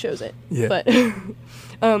know why you chose it. Yeah. But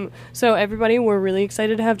so everybody, we're really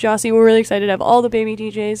excited to have Jossie. We're really excited to have all the baby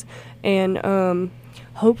DJs, and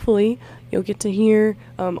hopefully you'll get to hear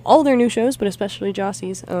all their new shows, but especially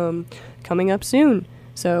Jossie's coming up soon.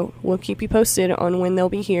 So we'll keep you posted on when they'll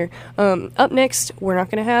be here. Up next, we're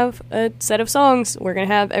not going to have a set of songs. We're going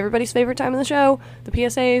to have everybody's favorite time of the show, the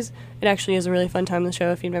PSAs. It actually is a really fun time of the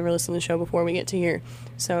show. If you've never listened to the show before, we get to hear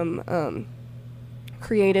some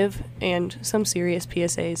creative and some serious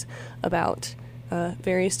PSAs about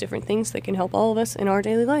various different things that can help all of us in our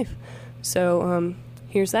daily life. So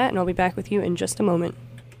here's that, and I'll be back with you in just a moment.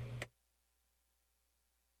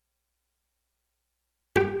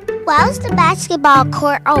 Why was the basketball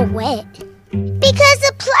court all wet? Because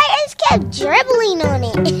the players kept dribbling on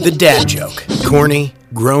it. The dad joke. Corny,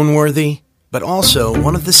 groan-worthy, but also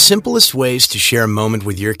one of the simplest ways to share a moment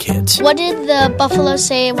with your kids. What did the buffalo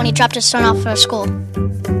say when he dropped his son off for school?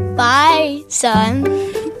 Bye,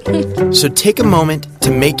 son. So take a moment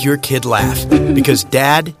to make your kid laugh, because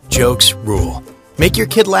dad jokes rule. Make your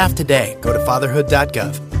kid laugh today. Go to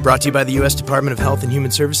fatherhood.gov. Brought to you by the U.S. Department of Health and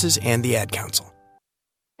Human Services and the Ad Council.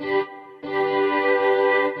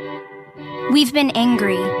 We've been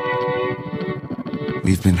angry.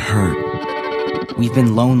 We've been hurt. We've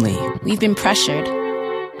been lonely. We've been pressured.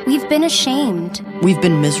 We've been ashamed. We've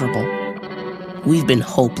been miserable. We've been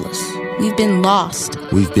hopeless. We've been lost.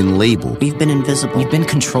 We've been labeled. We've been invisible. We've been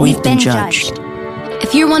controlled. We've been judged.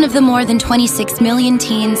 If you're one of the more than 26 million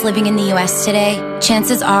teens living in the U.S. today,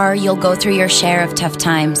 chances are you'll go through your share of tough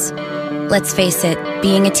times. Let's face it,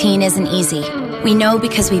 being a teen isn't easy. We know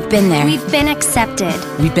because we've been there. We've been accepted.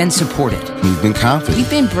 We've been supported. We've been confident. We've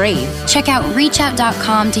been brave. Check out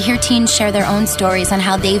reachout.com to hear teens share their own stories on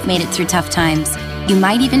how they've made it through tough times. You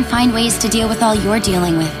might even find ways to deal with all you're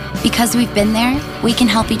dealing with. Because we've been there, we can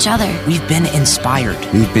help each other. We've been inspired.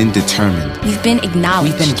 We've been determined. We've been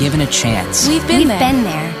acknowledged. We've been given a chance. We've been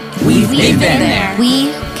there. We've been there.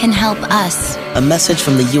 We can help us. A message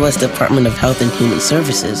from the U.S. Department of Health and Human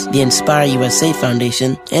Services, the Inspire USA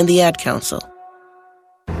Foundation, and the Ad Council.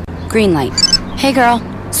 Green light. Hey girl,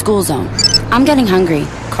 school zone. I'm getting hungry.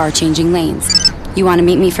 Car changing lanes. You want to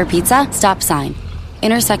meet me for pizza? Stop sign.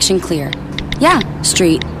 Intersection clear. Yeah,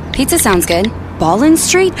 street. Pizza sounds good. Ballin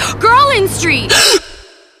Street? Girlin Street!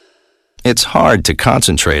 It's hard to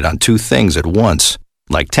concentrate on two things at once,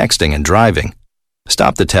 like texting and driving.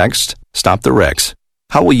 Stop the text, stop the wrecks.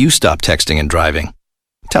 How will you stop texting and driving?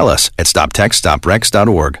 Tell us at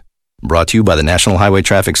stoptextstopwrecks.org. Brought to you by the National Highway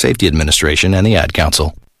Traffic Safety Administration and the Ad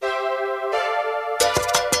Council.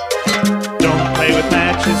 Don't play with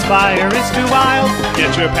matches, fire is too wild.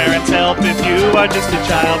 Get your parents' help if you are just a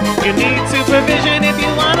child. You need supervision if you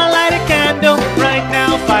want to light a candle. Right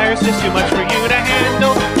now, fire's just too much for you to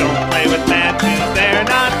handle. Don't play with matches, they're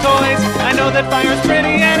not toys. I know that fire's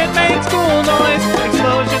pretty and it makes cool noise.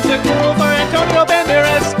 Explosions are cool for Antonio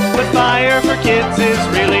Banderas, but fire for kids is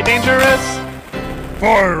really dangerous.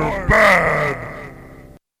 Fire bad!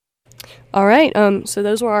 All right, so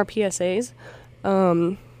those were our PSAs.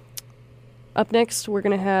 Up next, we're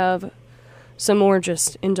going to have some more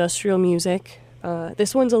just industrial music.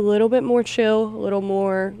 This one's a little bit more chill, a little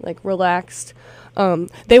more, like, relaxed.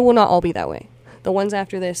 They will not all be that way. The ones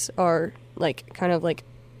after this are, like, kind of, like,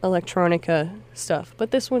 electronica stuff.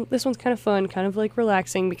 But this one's kind of fun, kind of, like,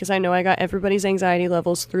 relaxing, because I know I got everybody's anxiety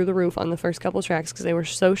levels through the roof on the first couple tracks, because they were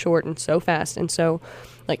so short and so fast, and so,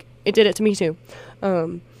 like, it did it to me, too.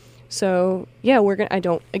 So, yeah, I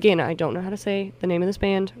don't know how to say the name of this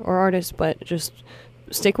band or artist, but just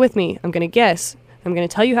stick with me. I'm going to guess. I'm going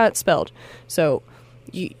to tell you how it's spelled. So,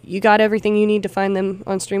 you got everything you need to find them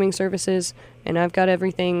on streaming services, and I've got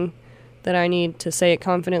everything that I need to say it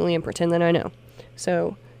confidently and pretend that I know.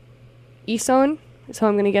 So, Ihsahn is how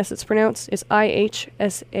I'm going to guess it's pronounced. It's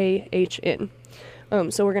Ihsahn.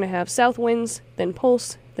 So we're going to have South Winds, then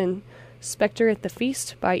Pulse, then Spectre at the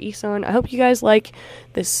Feast by Ihsahn. I hope you guys like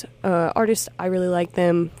this artist. I really like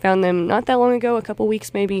them. Found them not that long ago, a couple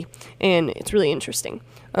weeks maybe, and it's really interesting.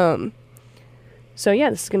 So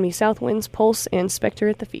yeah, this is going to be South Winds, Pulse, and Spectre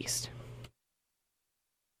at the Feast.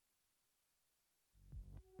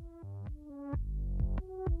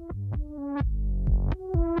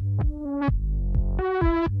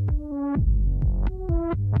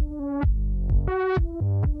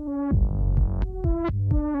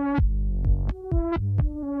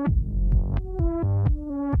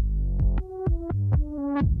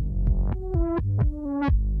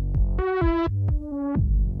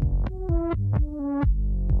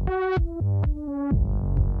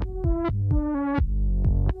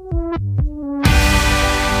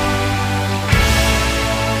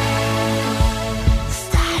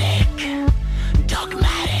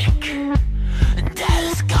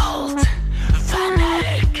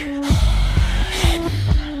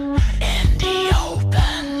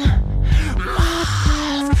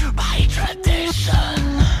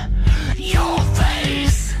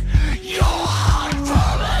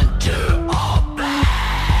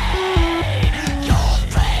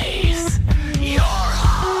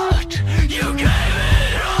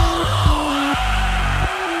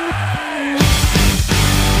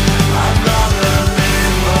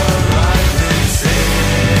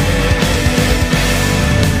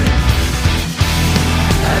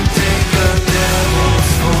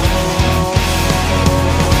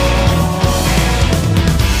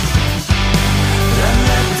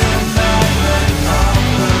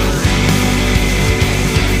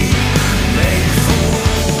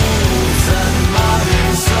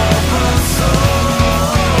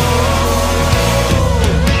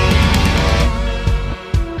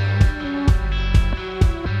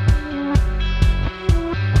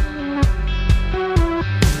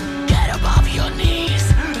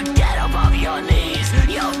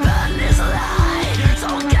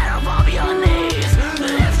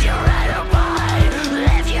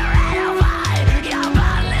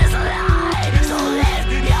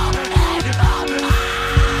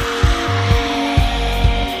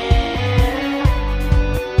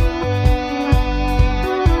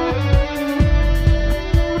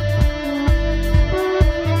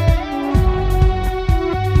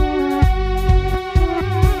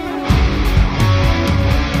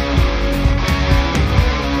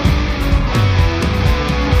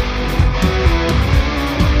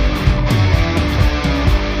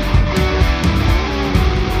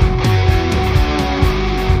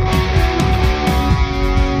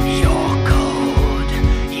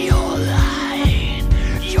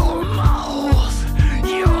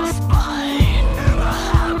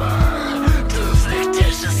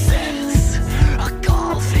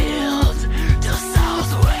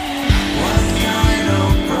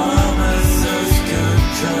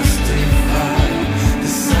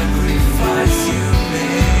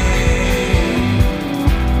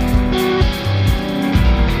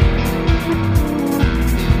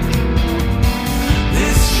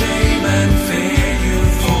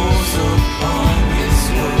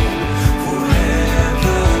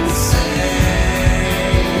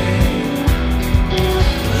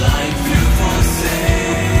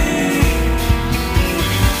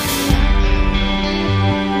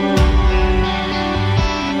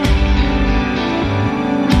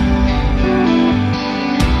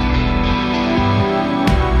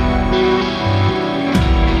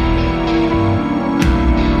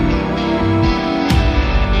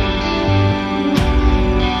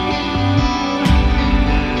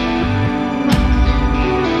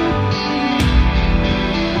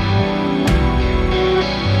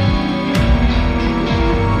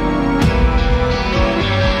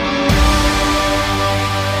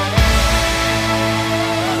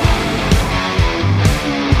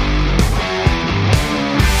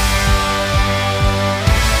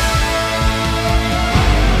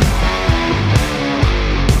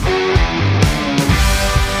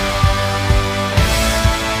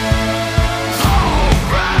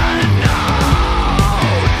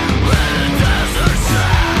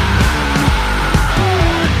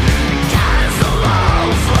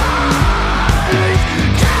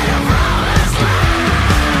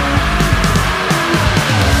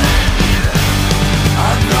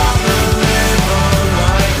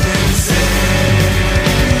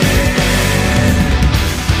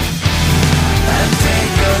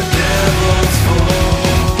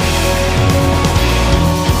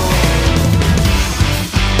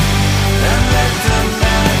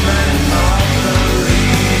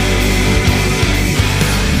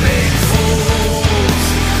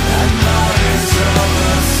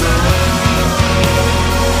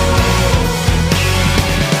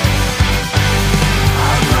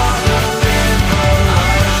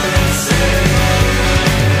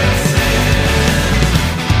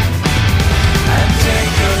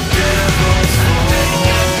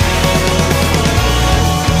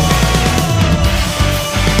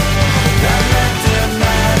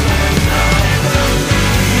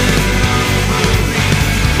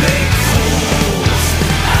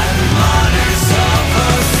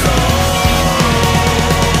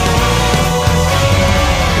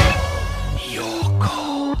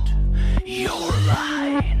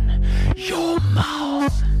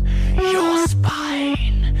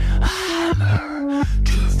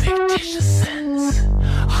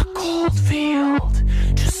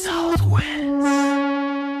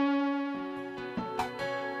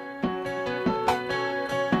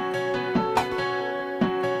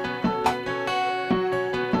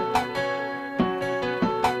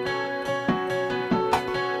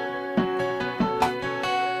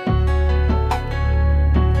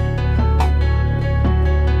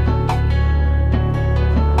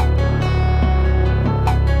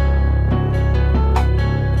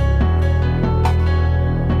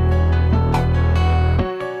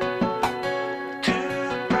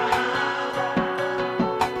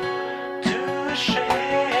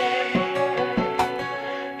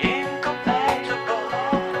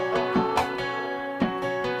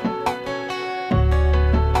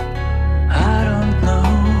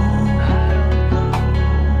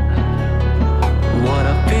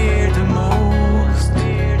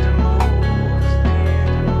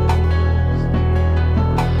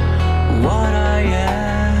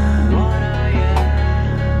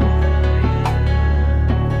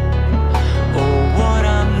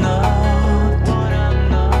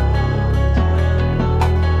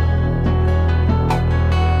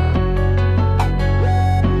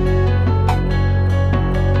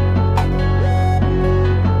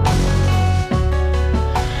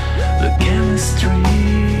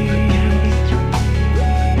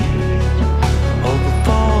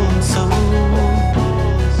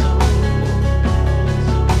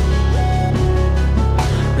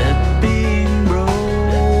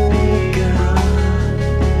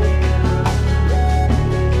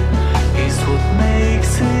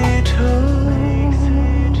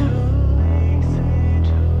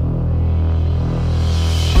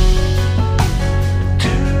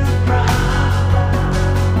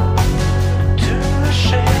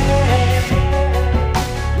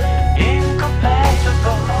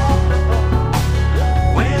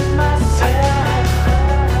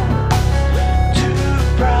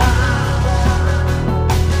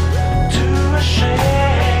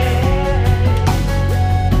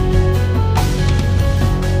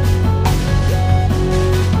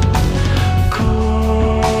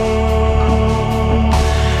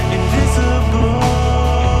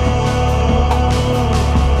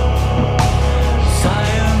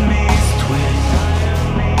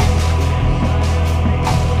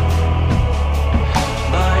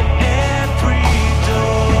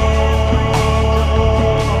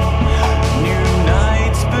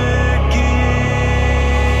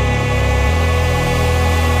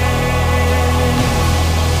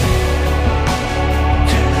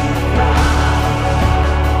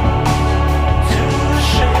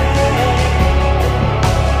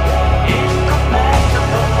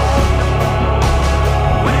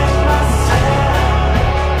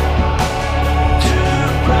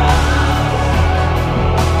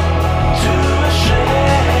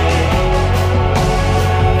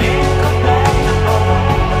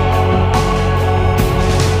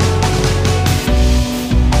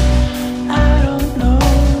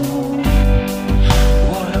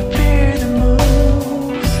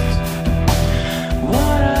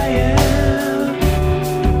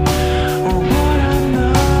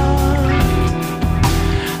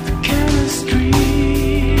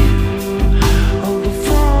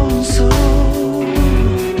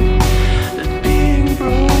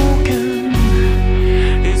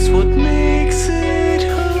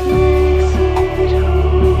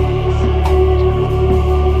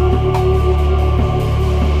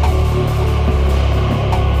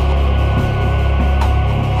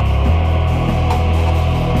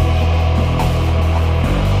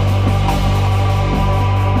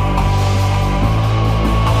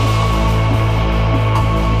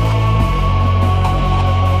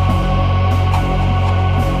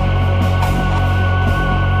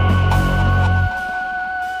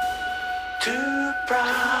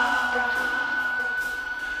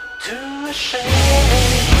 to a shame.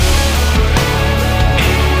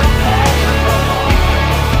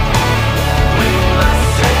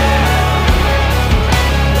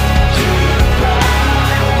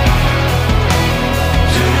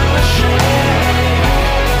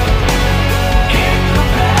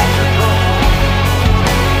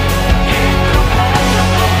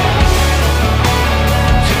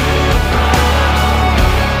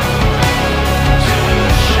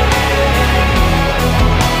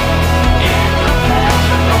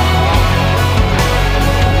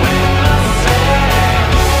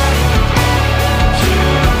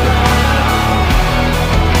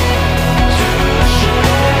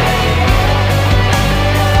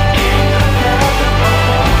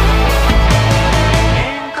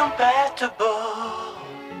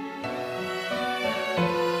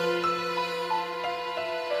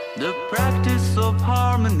 The practice of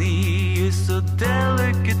harmony is a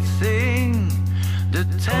delicate thing. The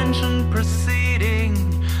tension preceding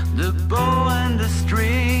the bow and the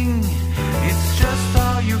string. It's just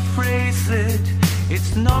how you phrase it,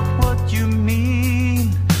 it's not what you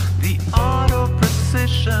mean. The art of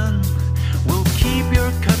precision will keep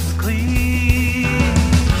your cuts clean.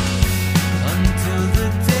 Until the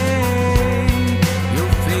day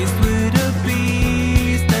you're faced with a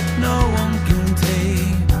beast that no one can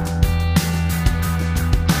tame.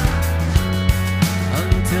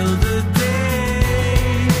 Until the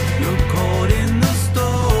day you're caught in the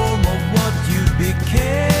storm of what you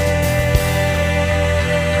became.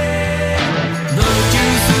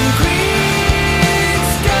 Virtues and creeds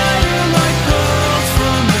scatter like pearls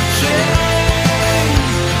from a chain.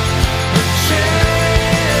 A chain.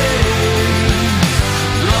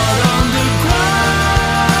 Blood on the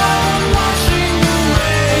ground, washing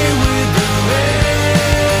away with the rain.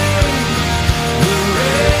 The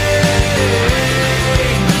rain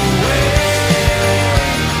away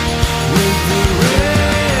with the rain.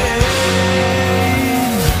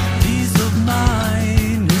 Peace of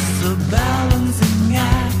mind is a balancing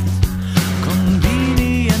act.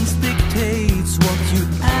 Convenience dictates what you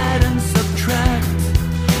add and subtract.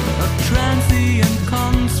 A transient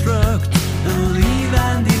construct, believe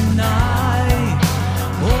and deny.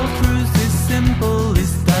 All truth is simple,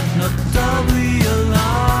 is that not doubly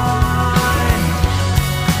aligned?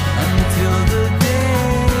 Until the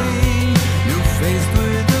day you're faced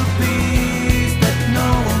with a beast that no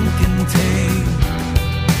one can tame.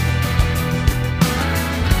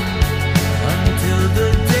 Until the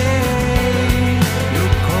day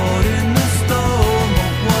you're caught in the storm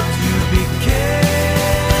of what you became.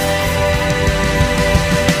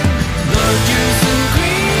 Virtues and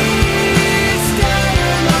creeds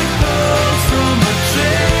scatter like pearls from a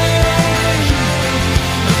chain.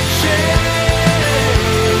 A chain.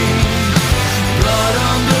 Blood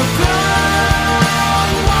on the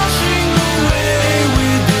ground, washing away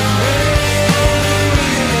with the rain.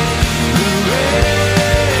 The rain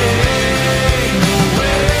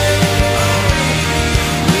away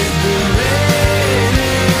with the rain.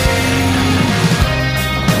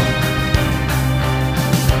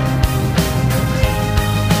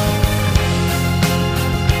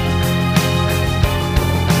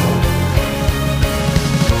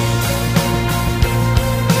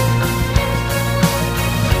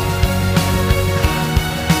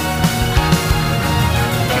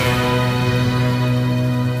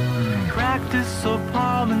 Practice of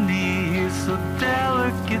harmony is a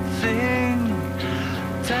delicate thing.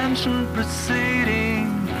 Tension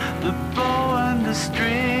preceding the bow and the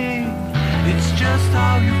string. It's just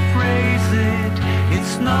how you phrase it,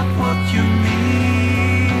 it's not what you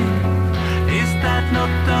mean. Is that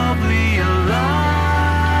not doubly alive?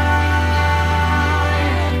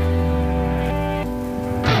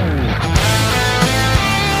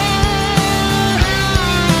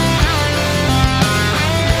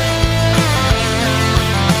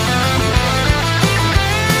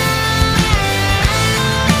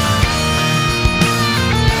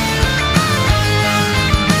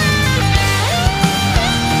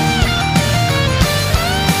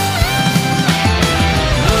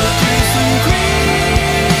 Virtues and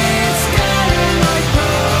creeds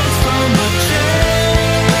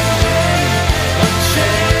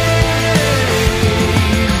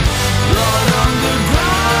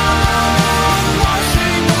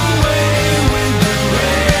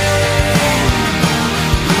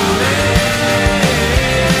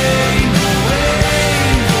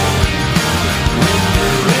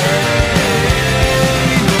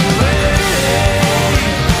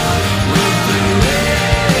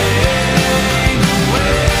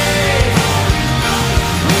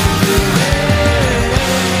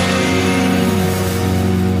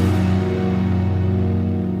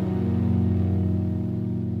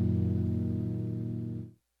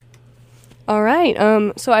All right.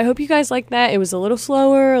 So I hope you guys like that. It was a little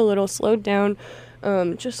slower, a little slowed down,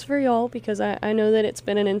 just for y'all, because I know that it's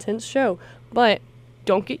been an intense show. But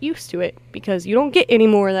don't get used to it, because you don't get any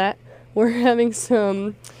more of that. We're having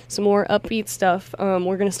some more upbeat stuff.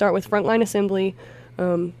 We're going to start with Frontline Assembly.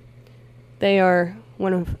 They are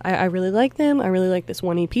one of... I really like them. I really like this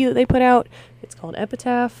one EP that they put out. It's called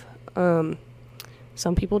Epitaph.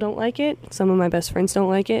 Some people don't like it. Some of my best friends don't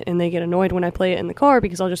like it, and they get annoyed when I play it in the car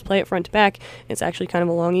because I'll just play it front to back. It's actually kind of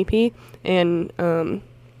a long EP, and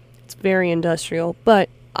it's very industrial, but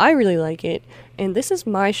I really like it, and this is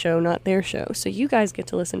my show, not their show, so you guys get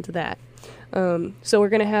to listen to that. So we're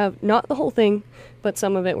going to have, not the whole thing, but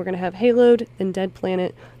some of it. We're going to have Haloed, then Dead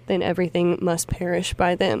Planet, then Everything Must Perish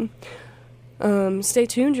by them. Stay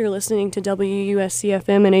tuned. You're listening to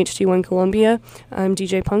WUSC-FM and HD1 Columbia. I'm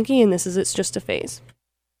DJ Punky, and this is It's Just a Phase.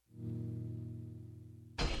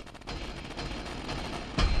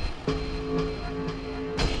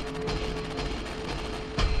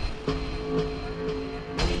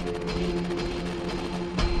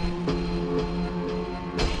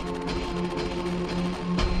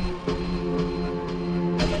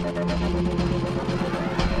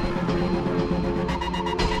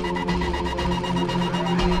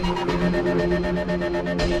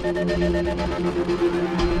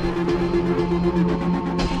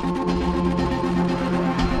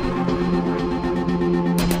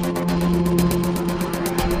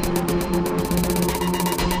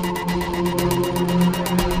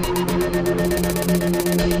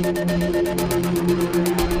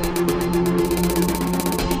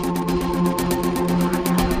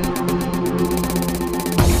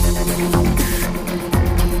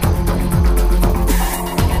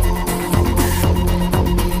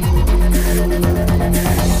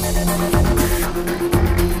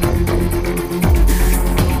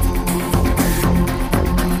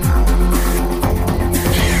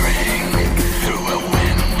 Through a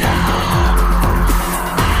window,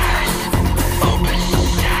 eyes open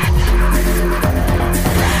shut.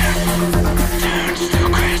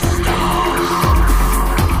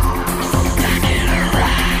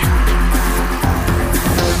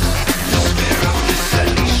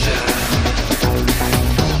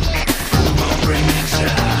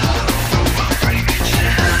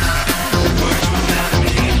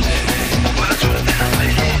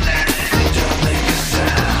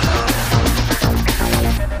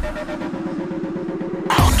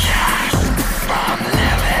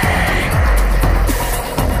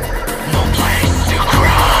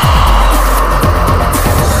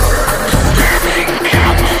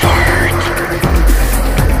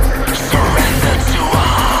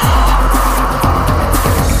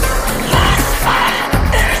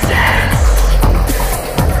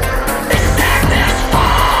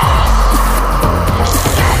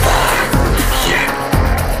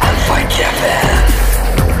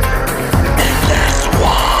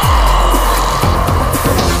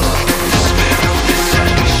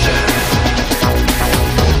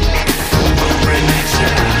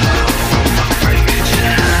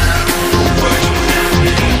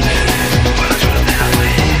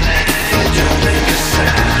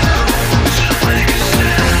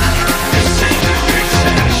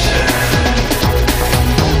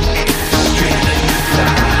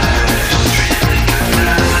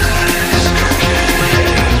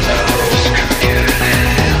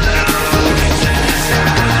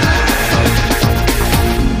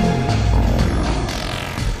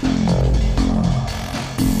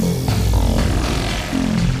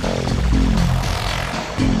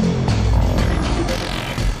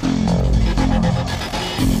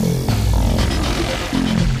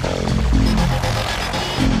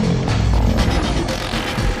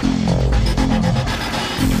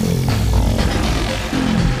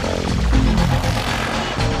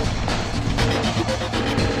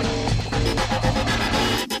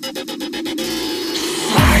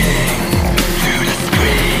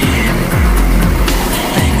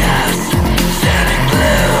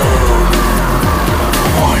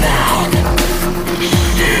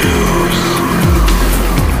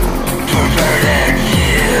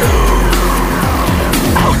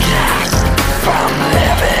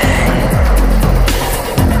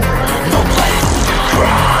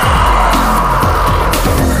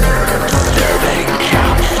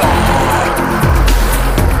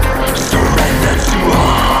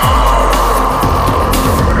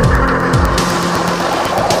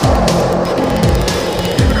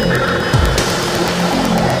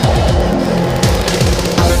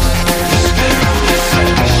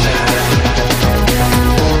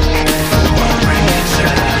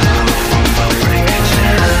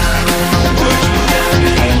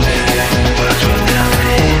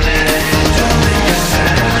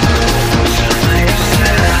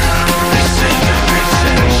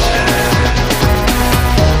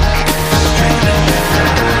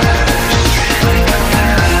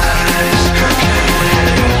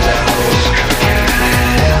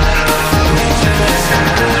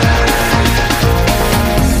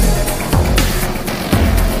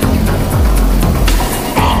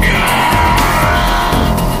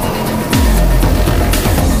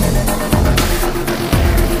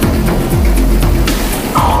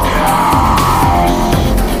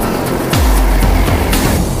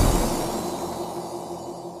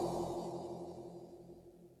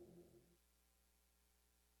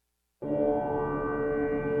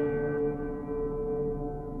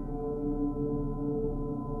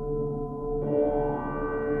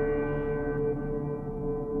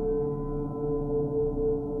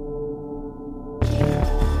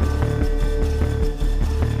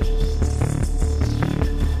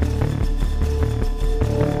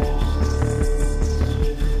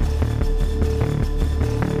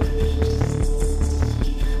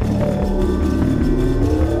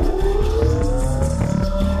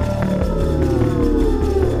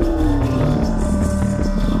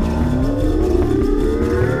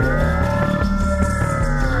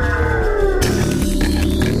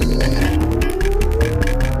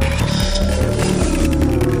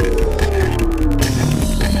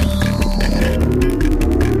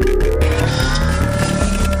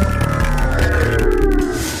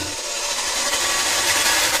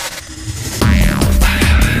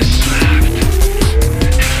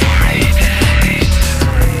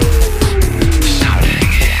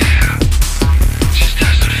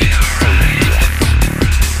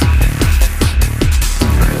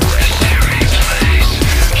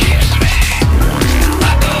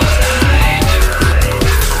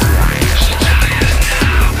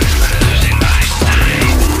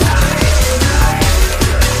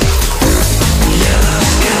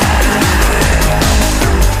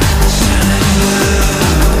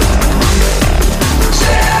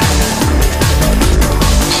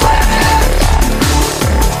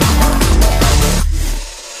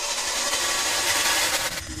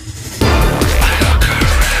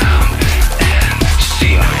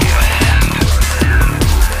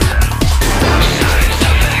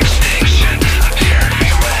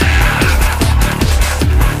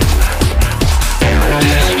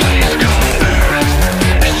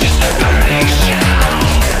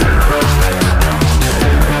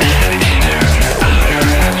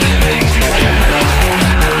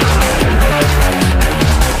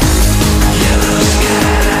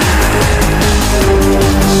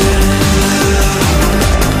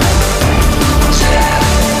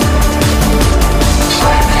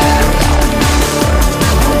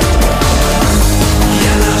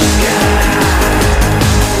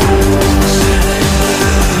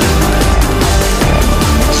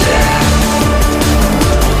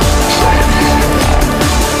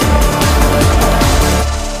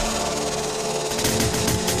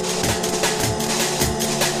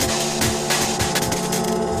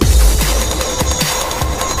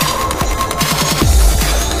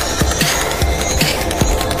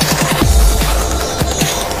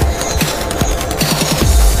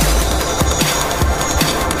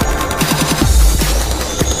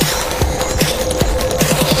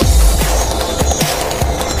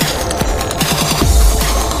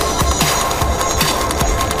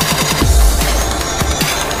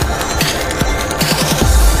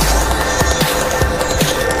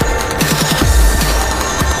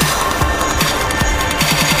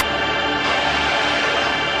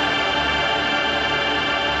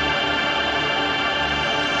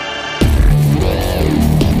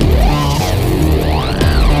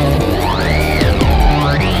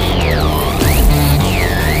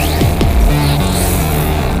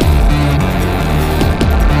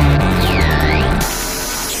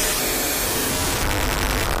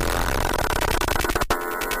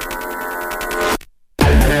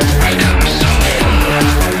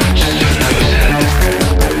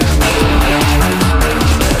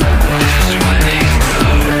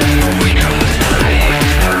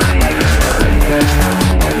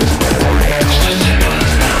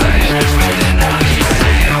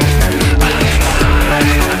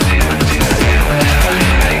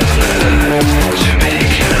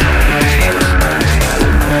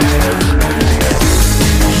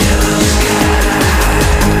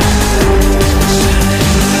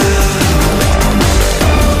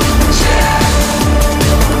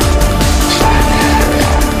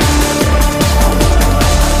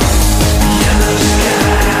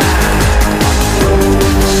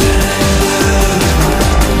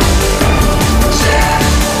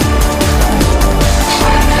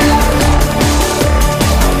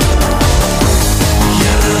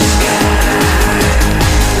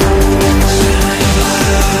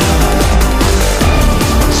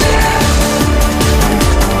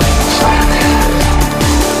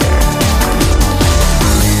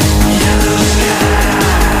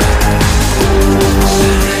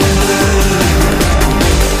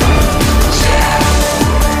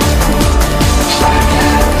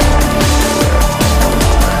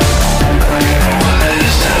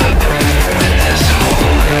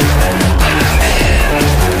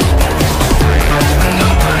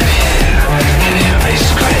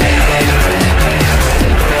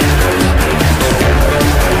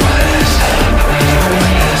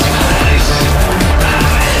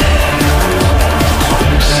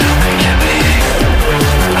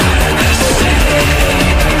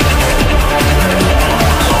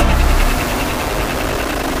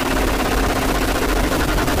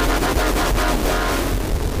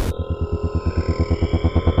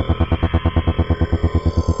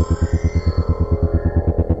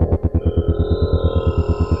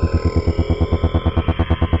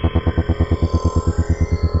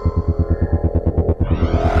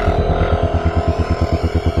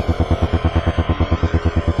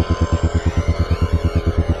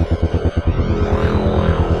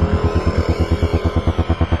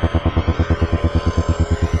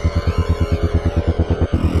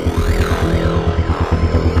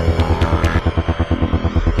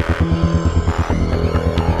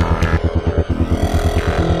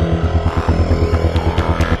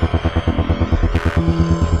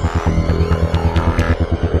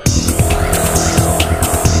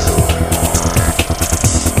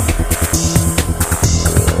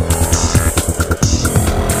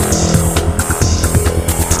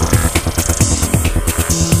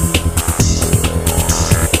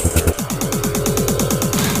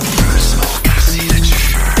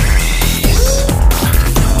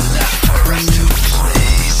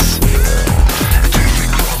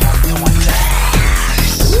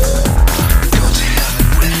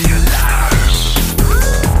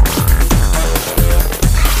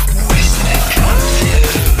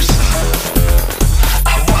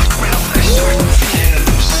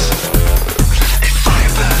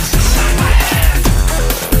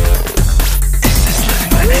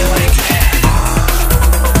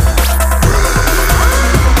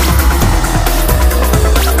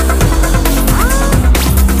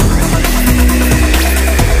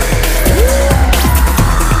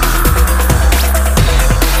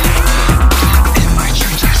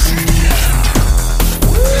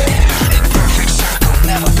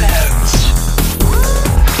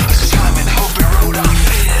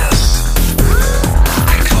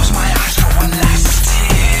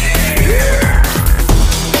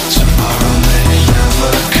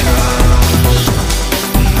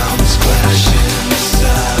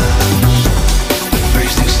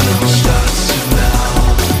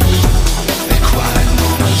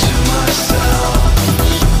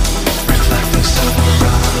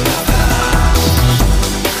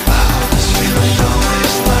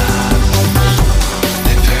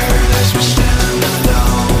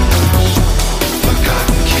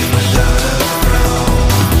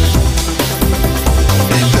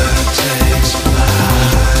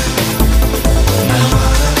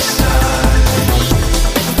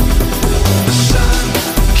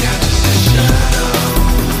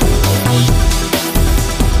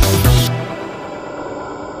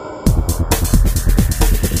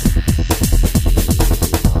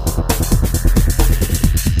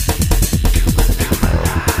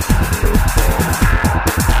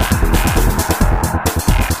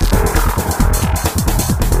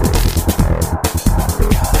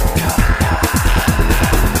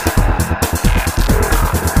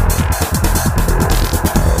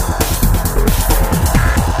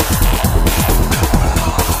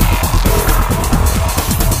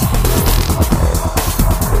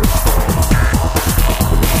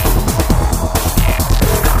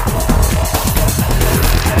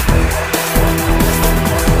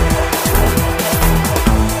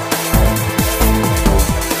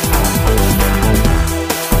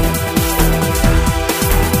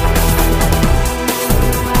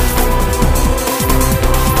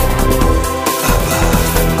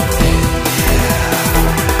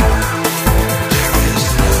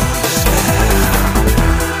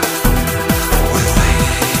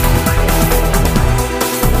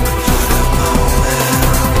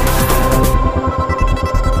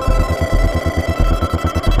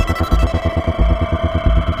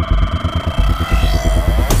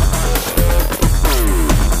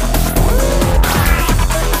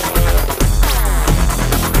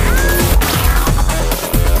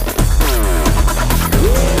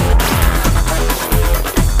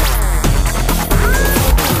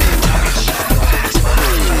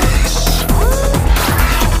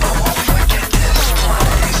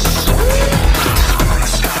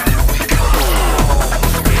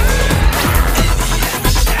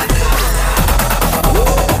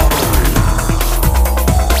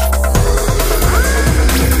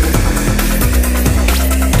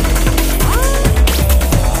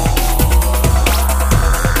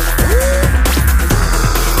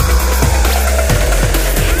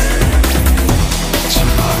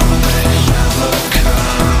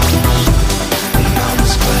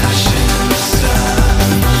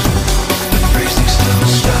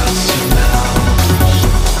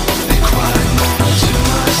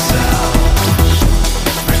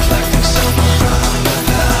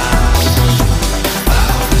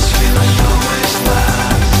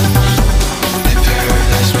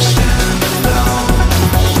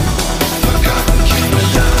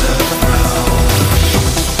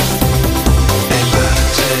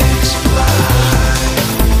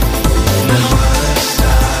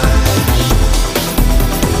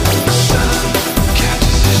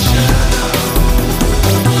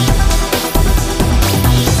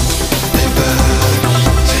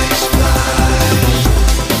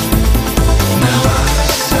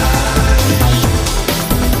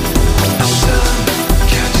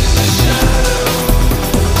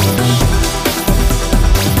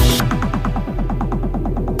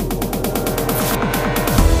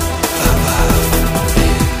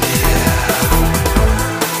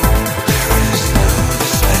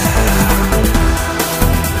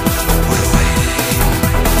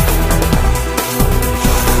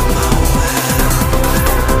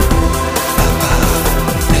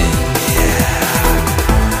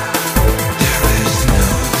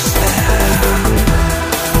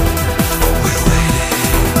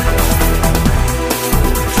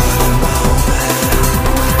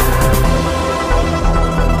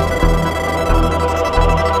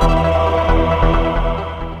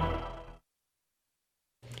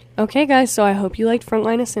 Okay, guys, so I hope you liked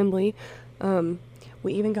Frontline Assembly.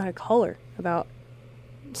 We even got a caller about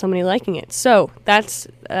somebody liking it. So that's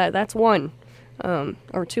one,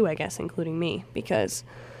 or two, I guess, including me, because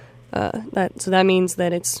that means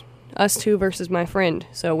that it's us two versus my friend.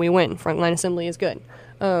 So we win. Frontline Assembly is good.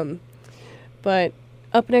 But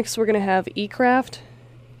up next, we're gonna have eCraft.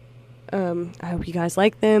 I hope you guys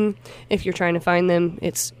like them. If you're trying to find them,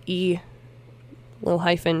 it's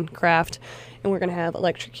E-craft. And we're going to have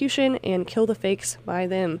Electrocution and Kill the Fakes by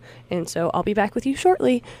them. And so I'll be back with you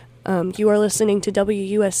shortly. You are listening to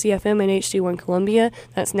WUSC-FM and HD1 Columbia.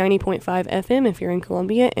 That's 90.5 FM if you're in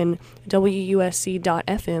Columbia, and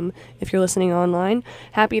WUSC.FM if you're listening online.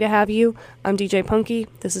 Happy to have you. I'm DJ Punky.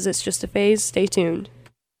 This is It's Just a Phase. Stay tuned. We'll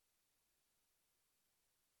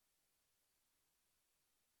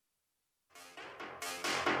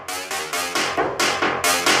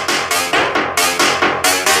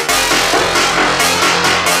be right back.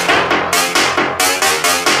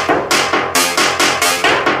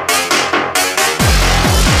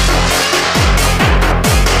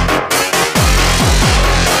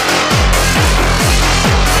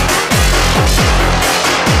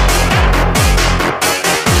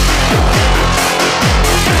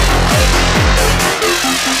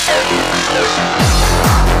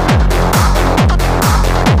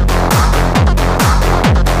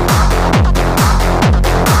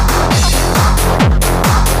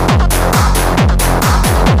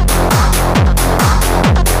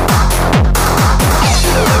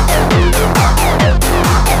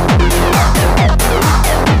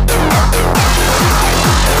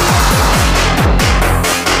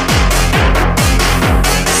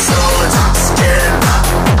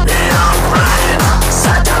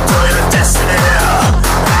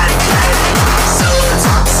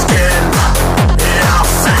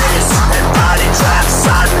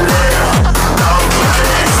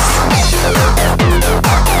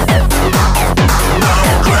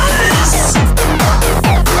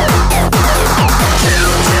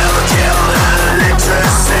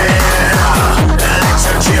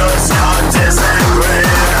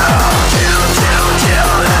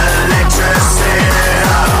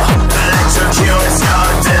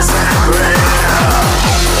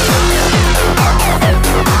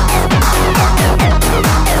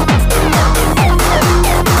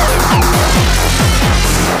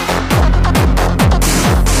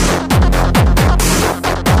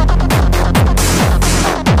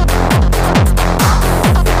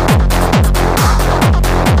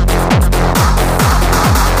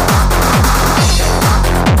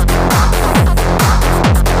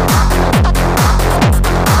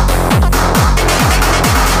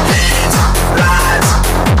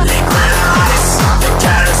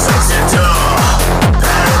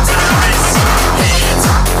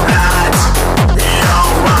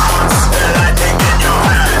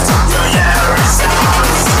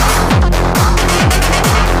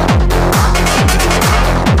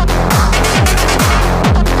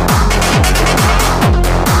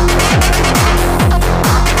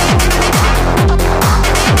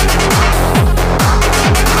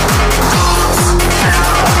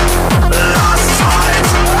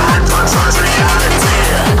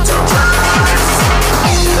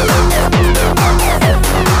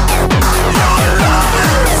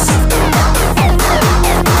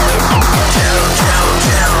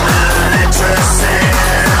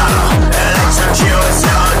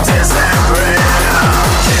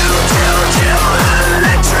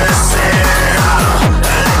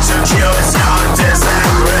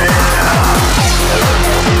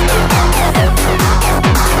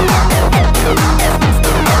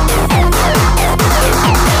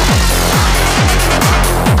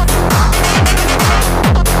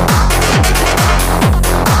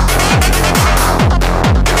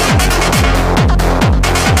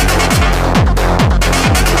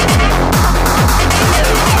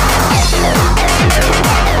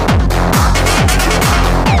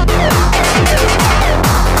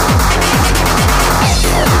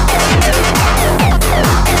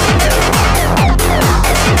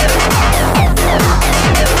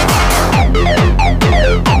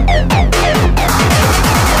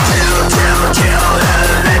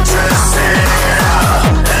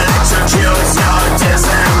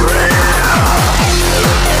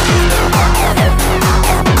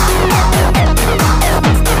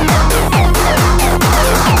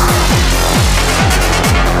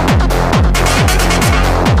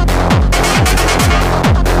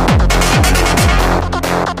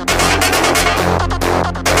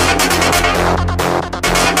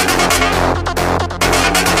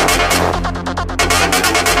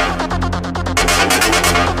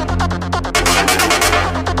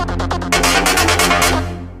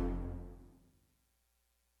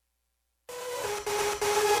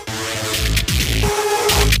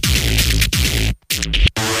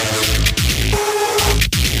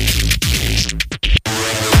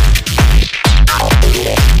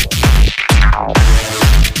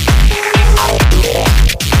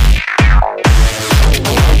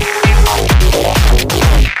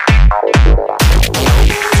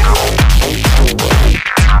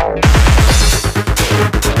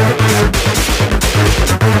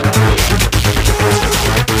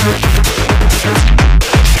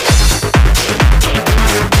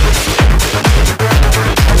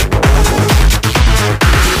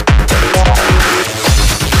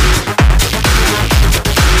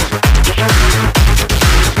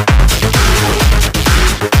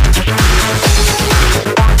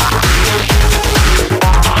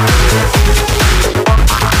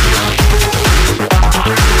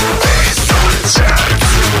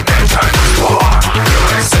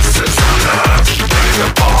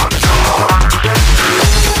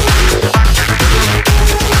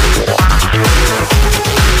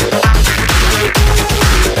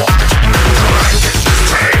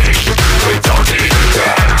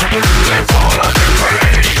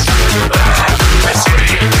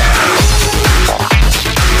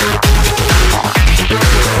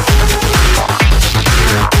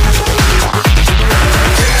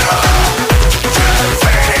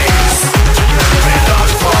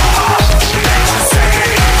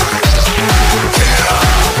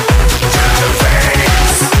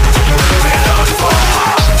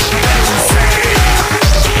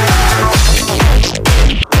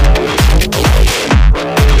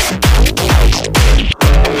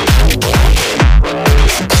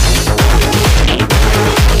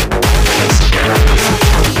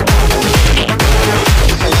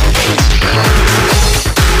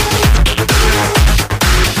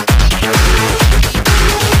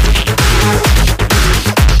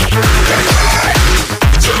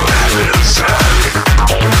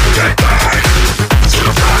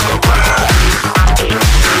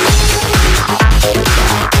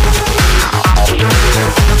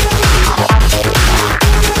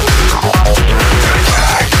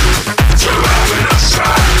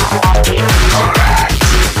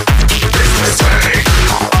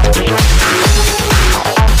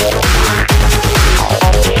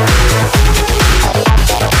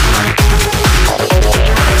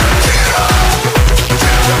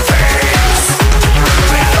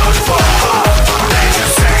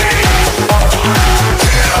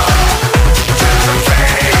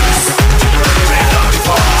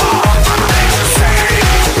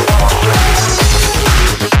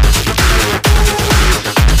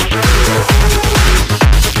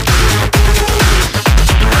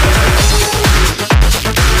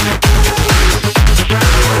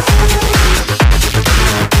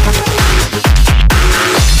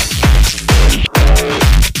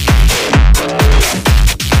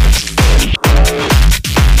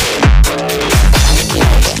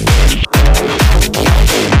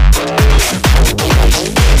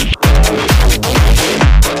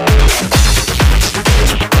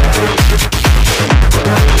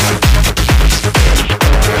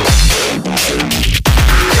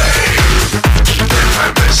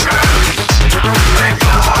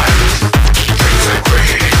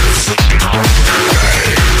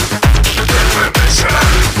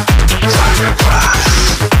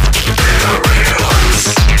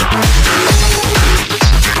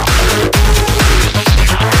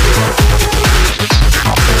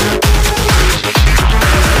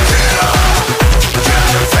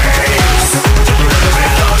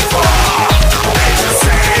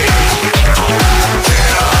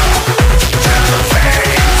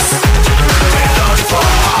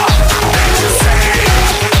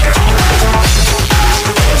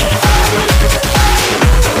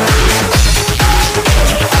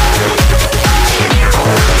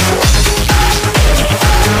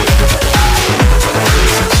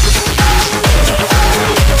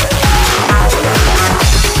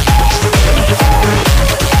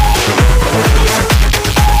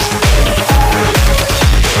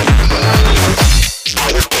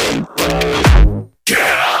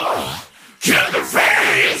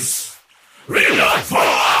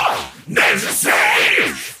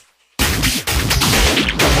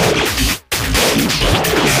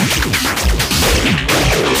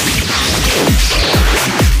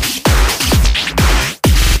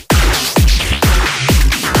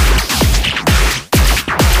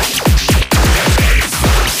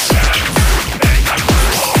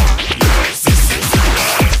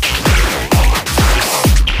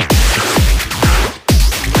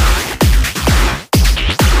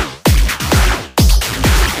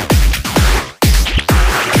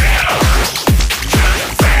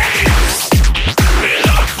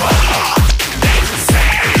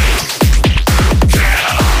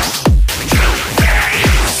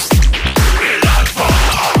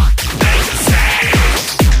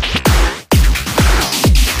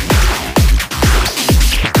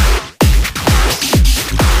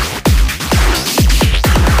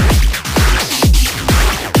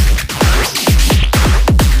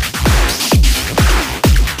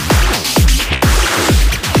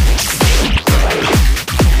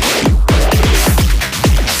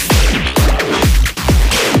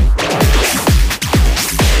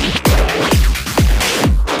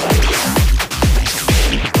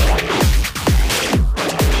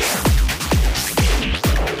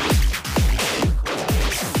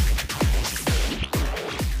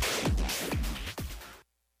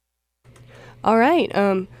 All right.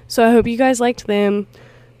 So I hope you guys liked them.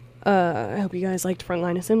 I hope you guys liked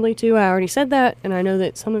Frontline Assembly too. I already said that, and I know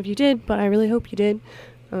that some of you did, but I really hope you did.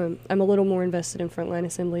 I'm a little more invested in Frontline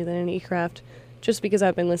Assembly than in E-Craft, just because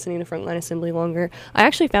I've been listening to Frontline Assembly longer. I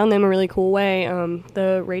actually found them a really cool way.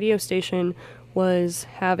 The radio station was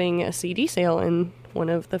having a CD sale, and one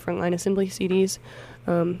of the Frontline Assembly CDs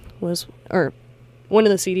one of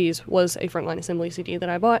the CDs was a Frontline Assembly CD that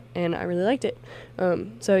I bought, and I really liked it.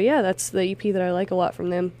 So yeah, that's the EP that I like a lot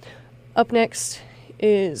from them. Up next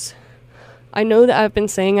is, I know that I've been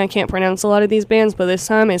saying I can't pronounce a lot of these bands, but this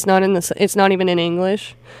time it's not even in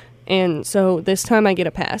English, and so this time I get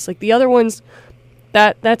a pass. Like the other ones,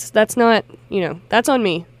 that's not, that's on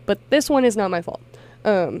me, but this one is not my fault.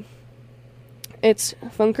 It's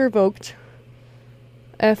Funker Vogt,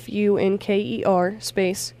 Funker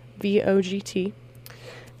space Vogt,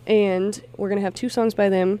 and we're gonna have 2 songs by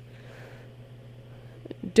them,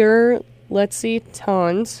 Der Letzte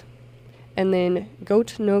Tanz, and then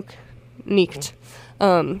Got noch nicht.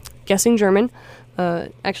 Guessing German.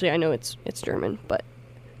 Actually, I know it's German, but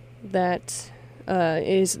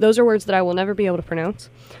those are words that I will never be able to pronounce.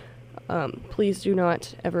 Please do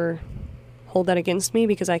not ever hold that against me,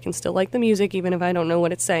 because I can still like the music even if I don't know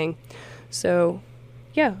what it's saying. So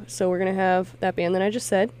yeah, so we're gonna have that band that I just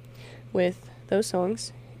said with those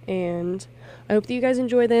songs, and I hope that you guys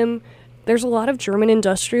enjoy them. There's a lot of German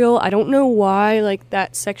industrial. I don't know why, like,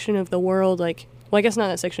 that section of the world, like, well, I guess not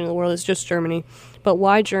that section of the world, it's just Germany, but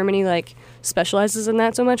why Germany, like, specializes in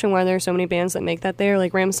that so much, and why there are so many bands that make that there.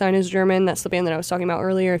 Like, Rammstein is German. That's the band that I was talking about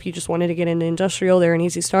earlier. If you just wanted to get into industrial, they're an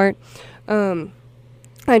easy start.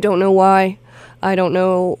 I don't know why. I don't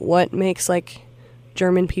know what makes, like,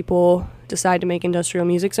 German people decide to make industrial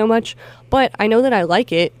music so much, but I know that I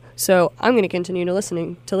like it, so I'm going to continue to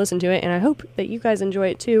listen to it, and I hope that you guys enjoy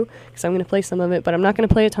it too, because I'm going to play some of it, but I'm not going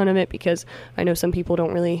to play a ton of it, because I know some people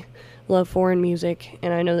don't really love foreign music,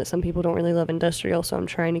 and I know that some people don't really love industrial, so I'm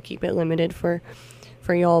trying to keep it limited for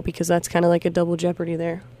y'all, because that's kind of like a double jeopardy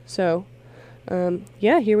there. So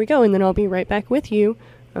yeah, here we go, and then I'll be right back with you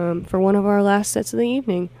for one of our last sets of the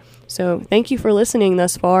evening. So thank you for listening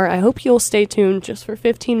thus far. I hope you'll stay tuned just for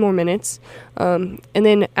 15 more minutes. And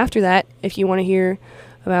then after that, if you want to hear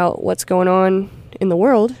about what's going on in the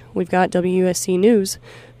world, we've got WUSC News,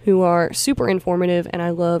 who are super informative, and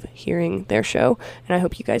I love hearing their show, and I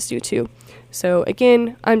hope you guys do too. So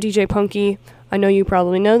again, I'm DJ Punky. I know you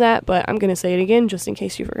probably know that, but I'm going to say it again just in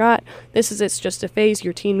case you forgot. This is It's Just a Phase,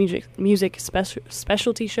 your teen music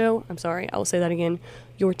specialty show. I'm sorry, I will say that again.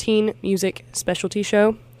 Your teen music specialty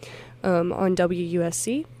show on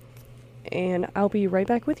WUSC. And I'll be right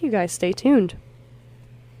back with you guys. Stay tuned.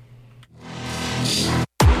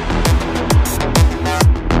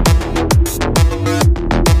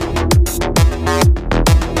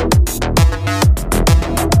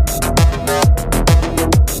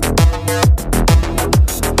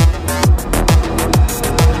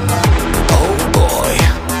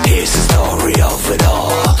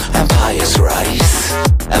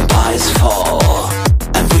 Fall,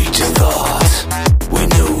 and we just thought we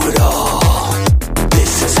knew it all.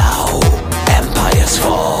 This is how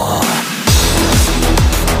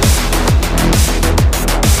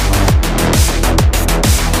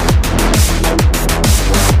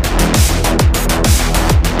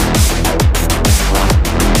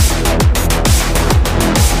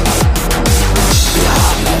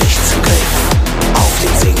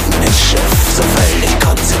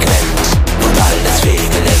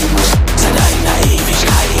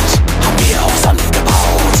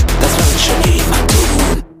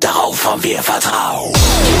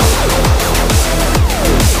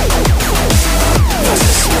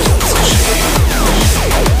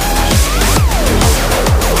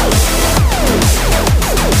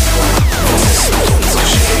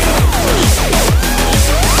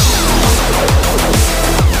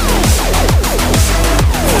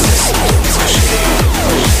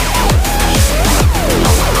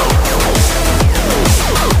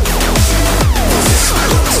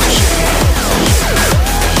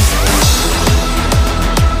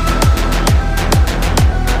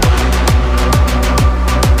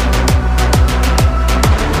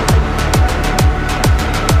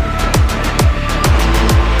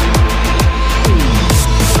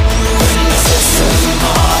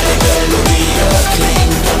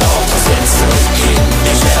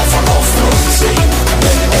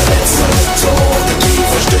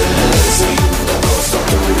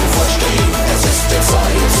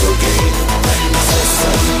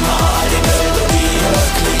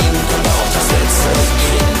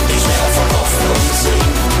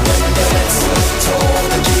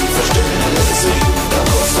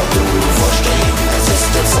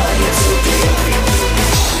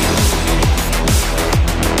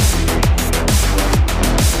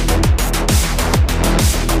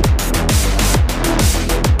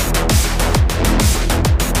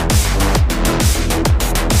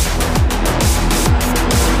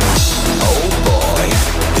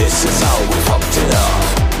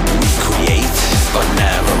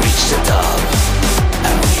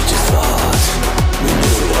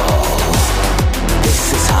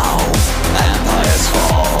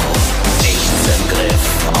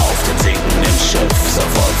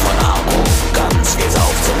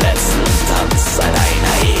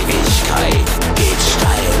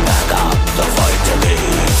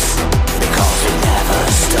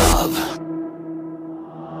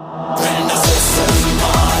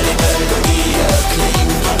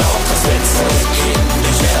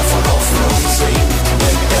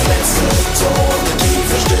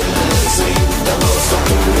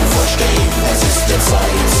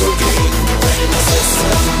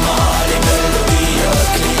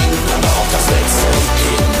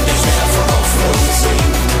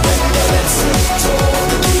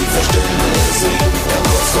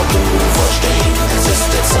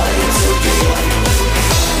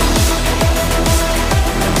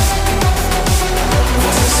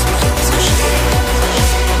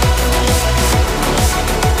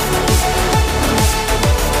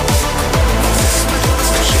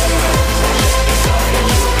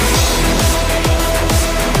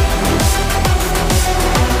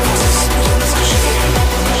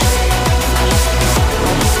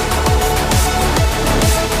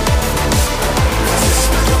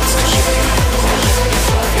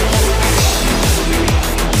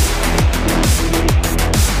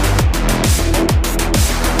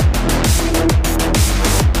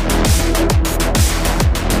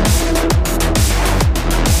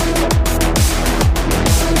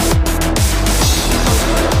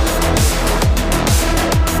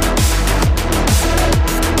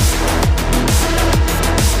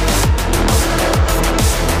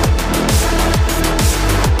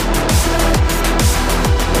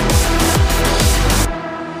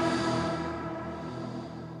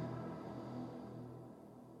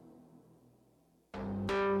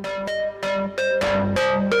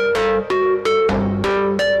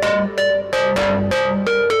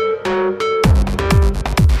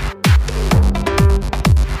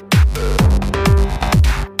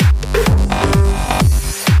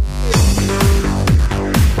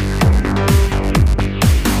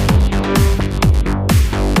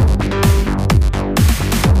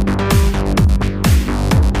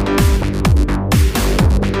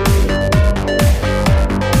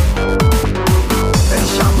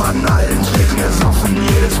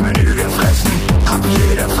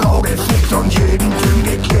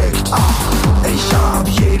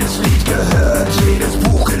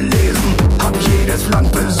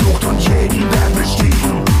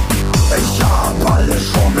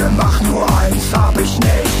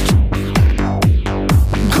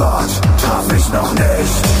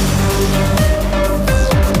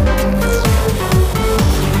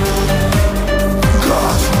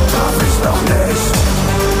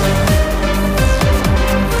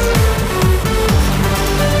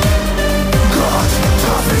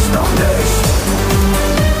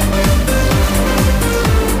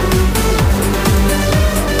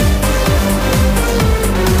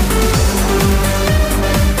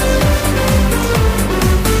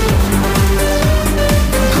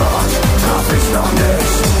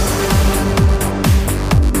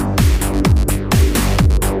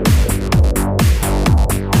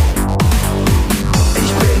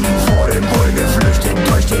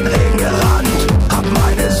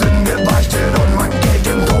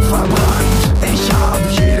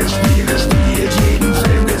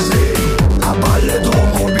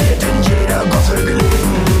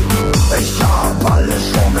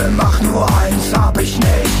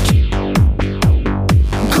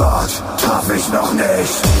noch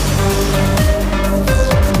nicht.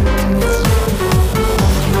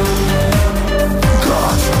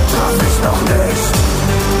 Gott traf mich noch nicht.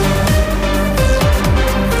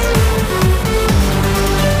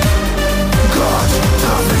 Gott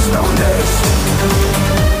traf mich noch nicht.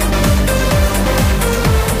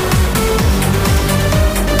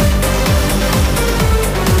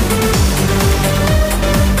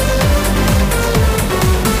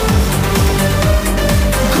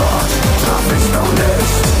 Gott traf mich noch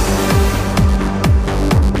nicht.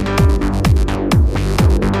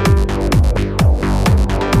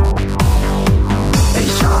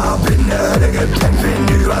 Ich hab in der Hölle gepennt,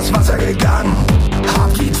 bin übers Wasser gegangen,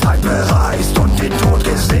 hab die Zeit bereist und den Tod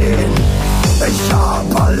gesehen. Ich hab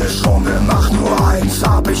alles schon gemacht, nur eins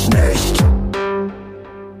hab ich nicht.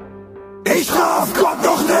 Ich traf Gott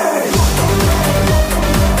noch nicht.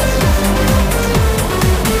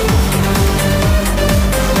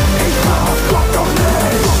 Ich traf Gott noch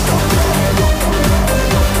nicht.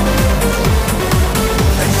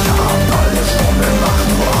 Ich hab alles schon gemacht,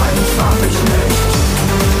 nur eins hab ich nicht.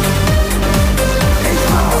 Ich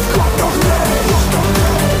traf Gott noch nicht.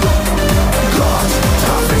 Gott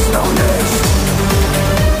traf mich noch nicht.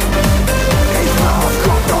 Ich traf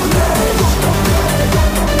Gott noch nicht.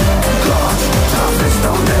 Gott traf mich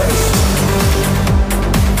noch nicht.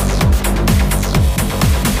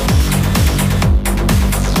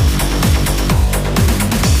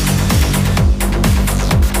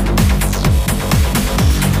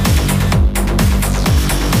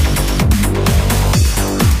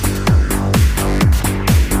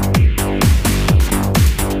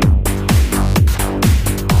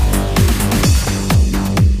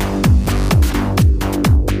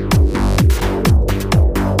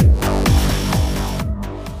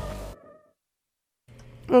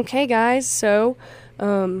 Okay, guys, so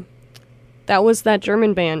that was that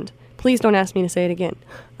German band. Please don't ask me to say it again.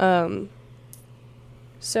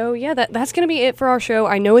 So yeah, that's going to be it for our show.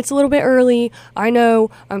 I know it's a little bit early. I know.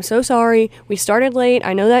 I'm so sorry. We started late.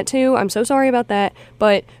 I know that too. I'm so sorry about that.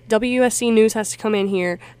 But WUSC News has to come in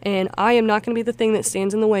here, and I am not going to be the thing that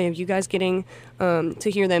stands in the way of you guys getting to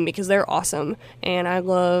hear them, because they're awesome, and I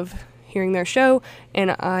love hearing their show,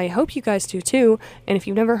 and I hope you guys do too. And if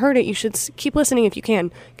you've never heard it, you should keep listening if you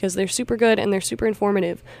can, because they're super good and they're super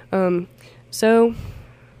informative. So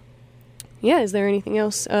yeah, is there anything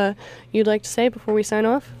else you'd like to say before we sign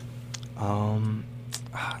off?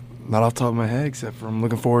 Not off the top of my head, except for I'm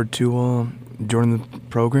looking forward to joining the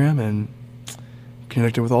program and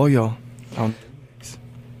connecting with all y'all.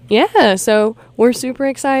 Yeah, so we're super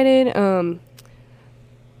excited.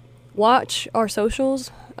 Watch our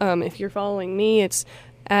socials. If you're following me, it's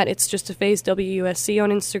at It's Just a Phase WUSC on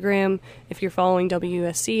Instagram. If you're following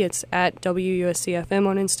WUSC, it's at WUSCFM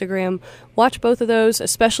on Instagram. Watch both of those,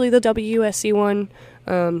 especially the WUSC one,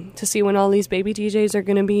 to see when all these baby DJs are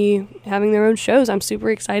going to be having their own shows. I'm super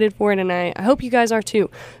excited for it, and I hope you guys are too.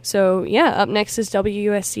 So yeah, up next is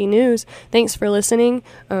WUSC News. Thanks for listening.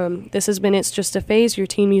 This has been It's Just a Phase, your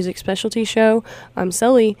teen music specialty show. I'm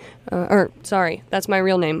Sully. Sorry, that's my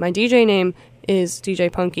real name. My DJ name is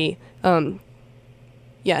DJ Punky.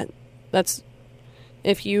 Yeah, that's,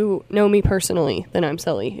 if you know me personally, then I'm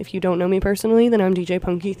Sully. If you don't know me personally, then I'm DJ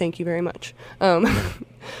Punky. Thank you very much.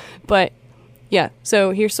 But yeah,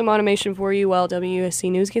 so here's some automation for you while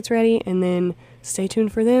WUSC News gets ready, and then stay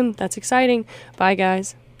tuned for them. That's exciting. Bye,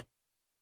 guys.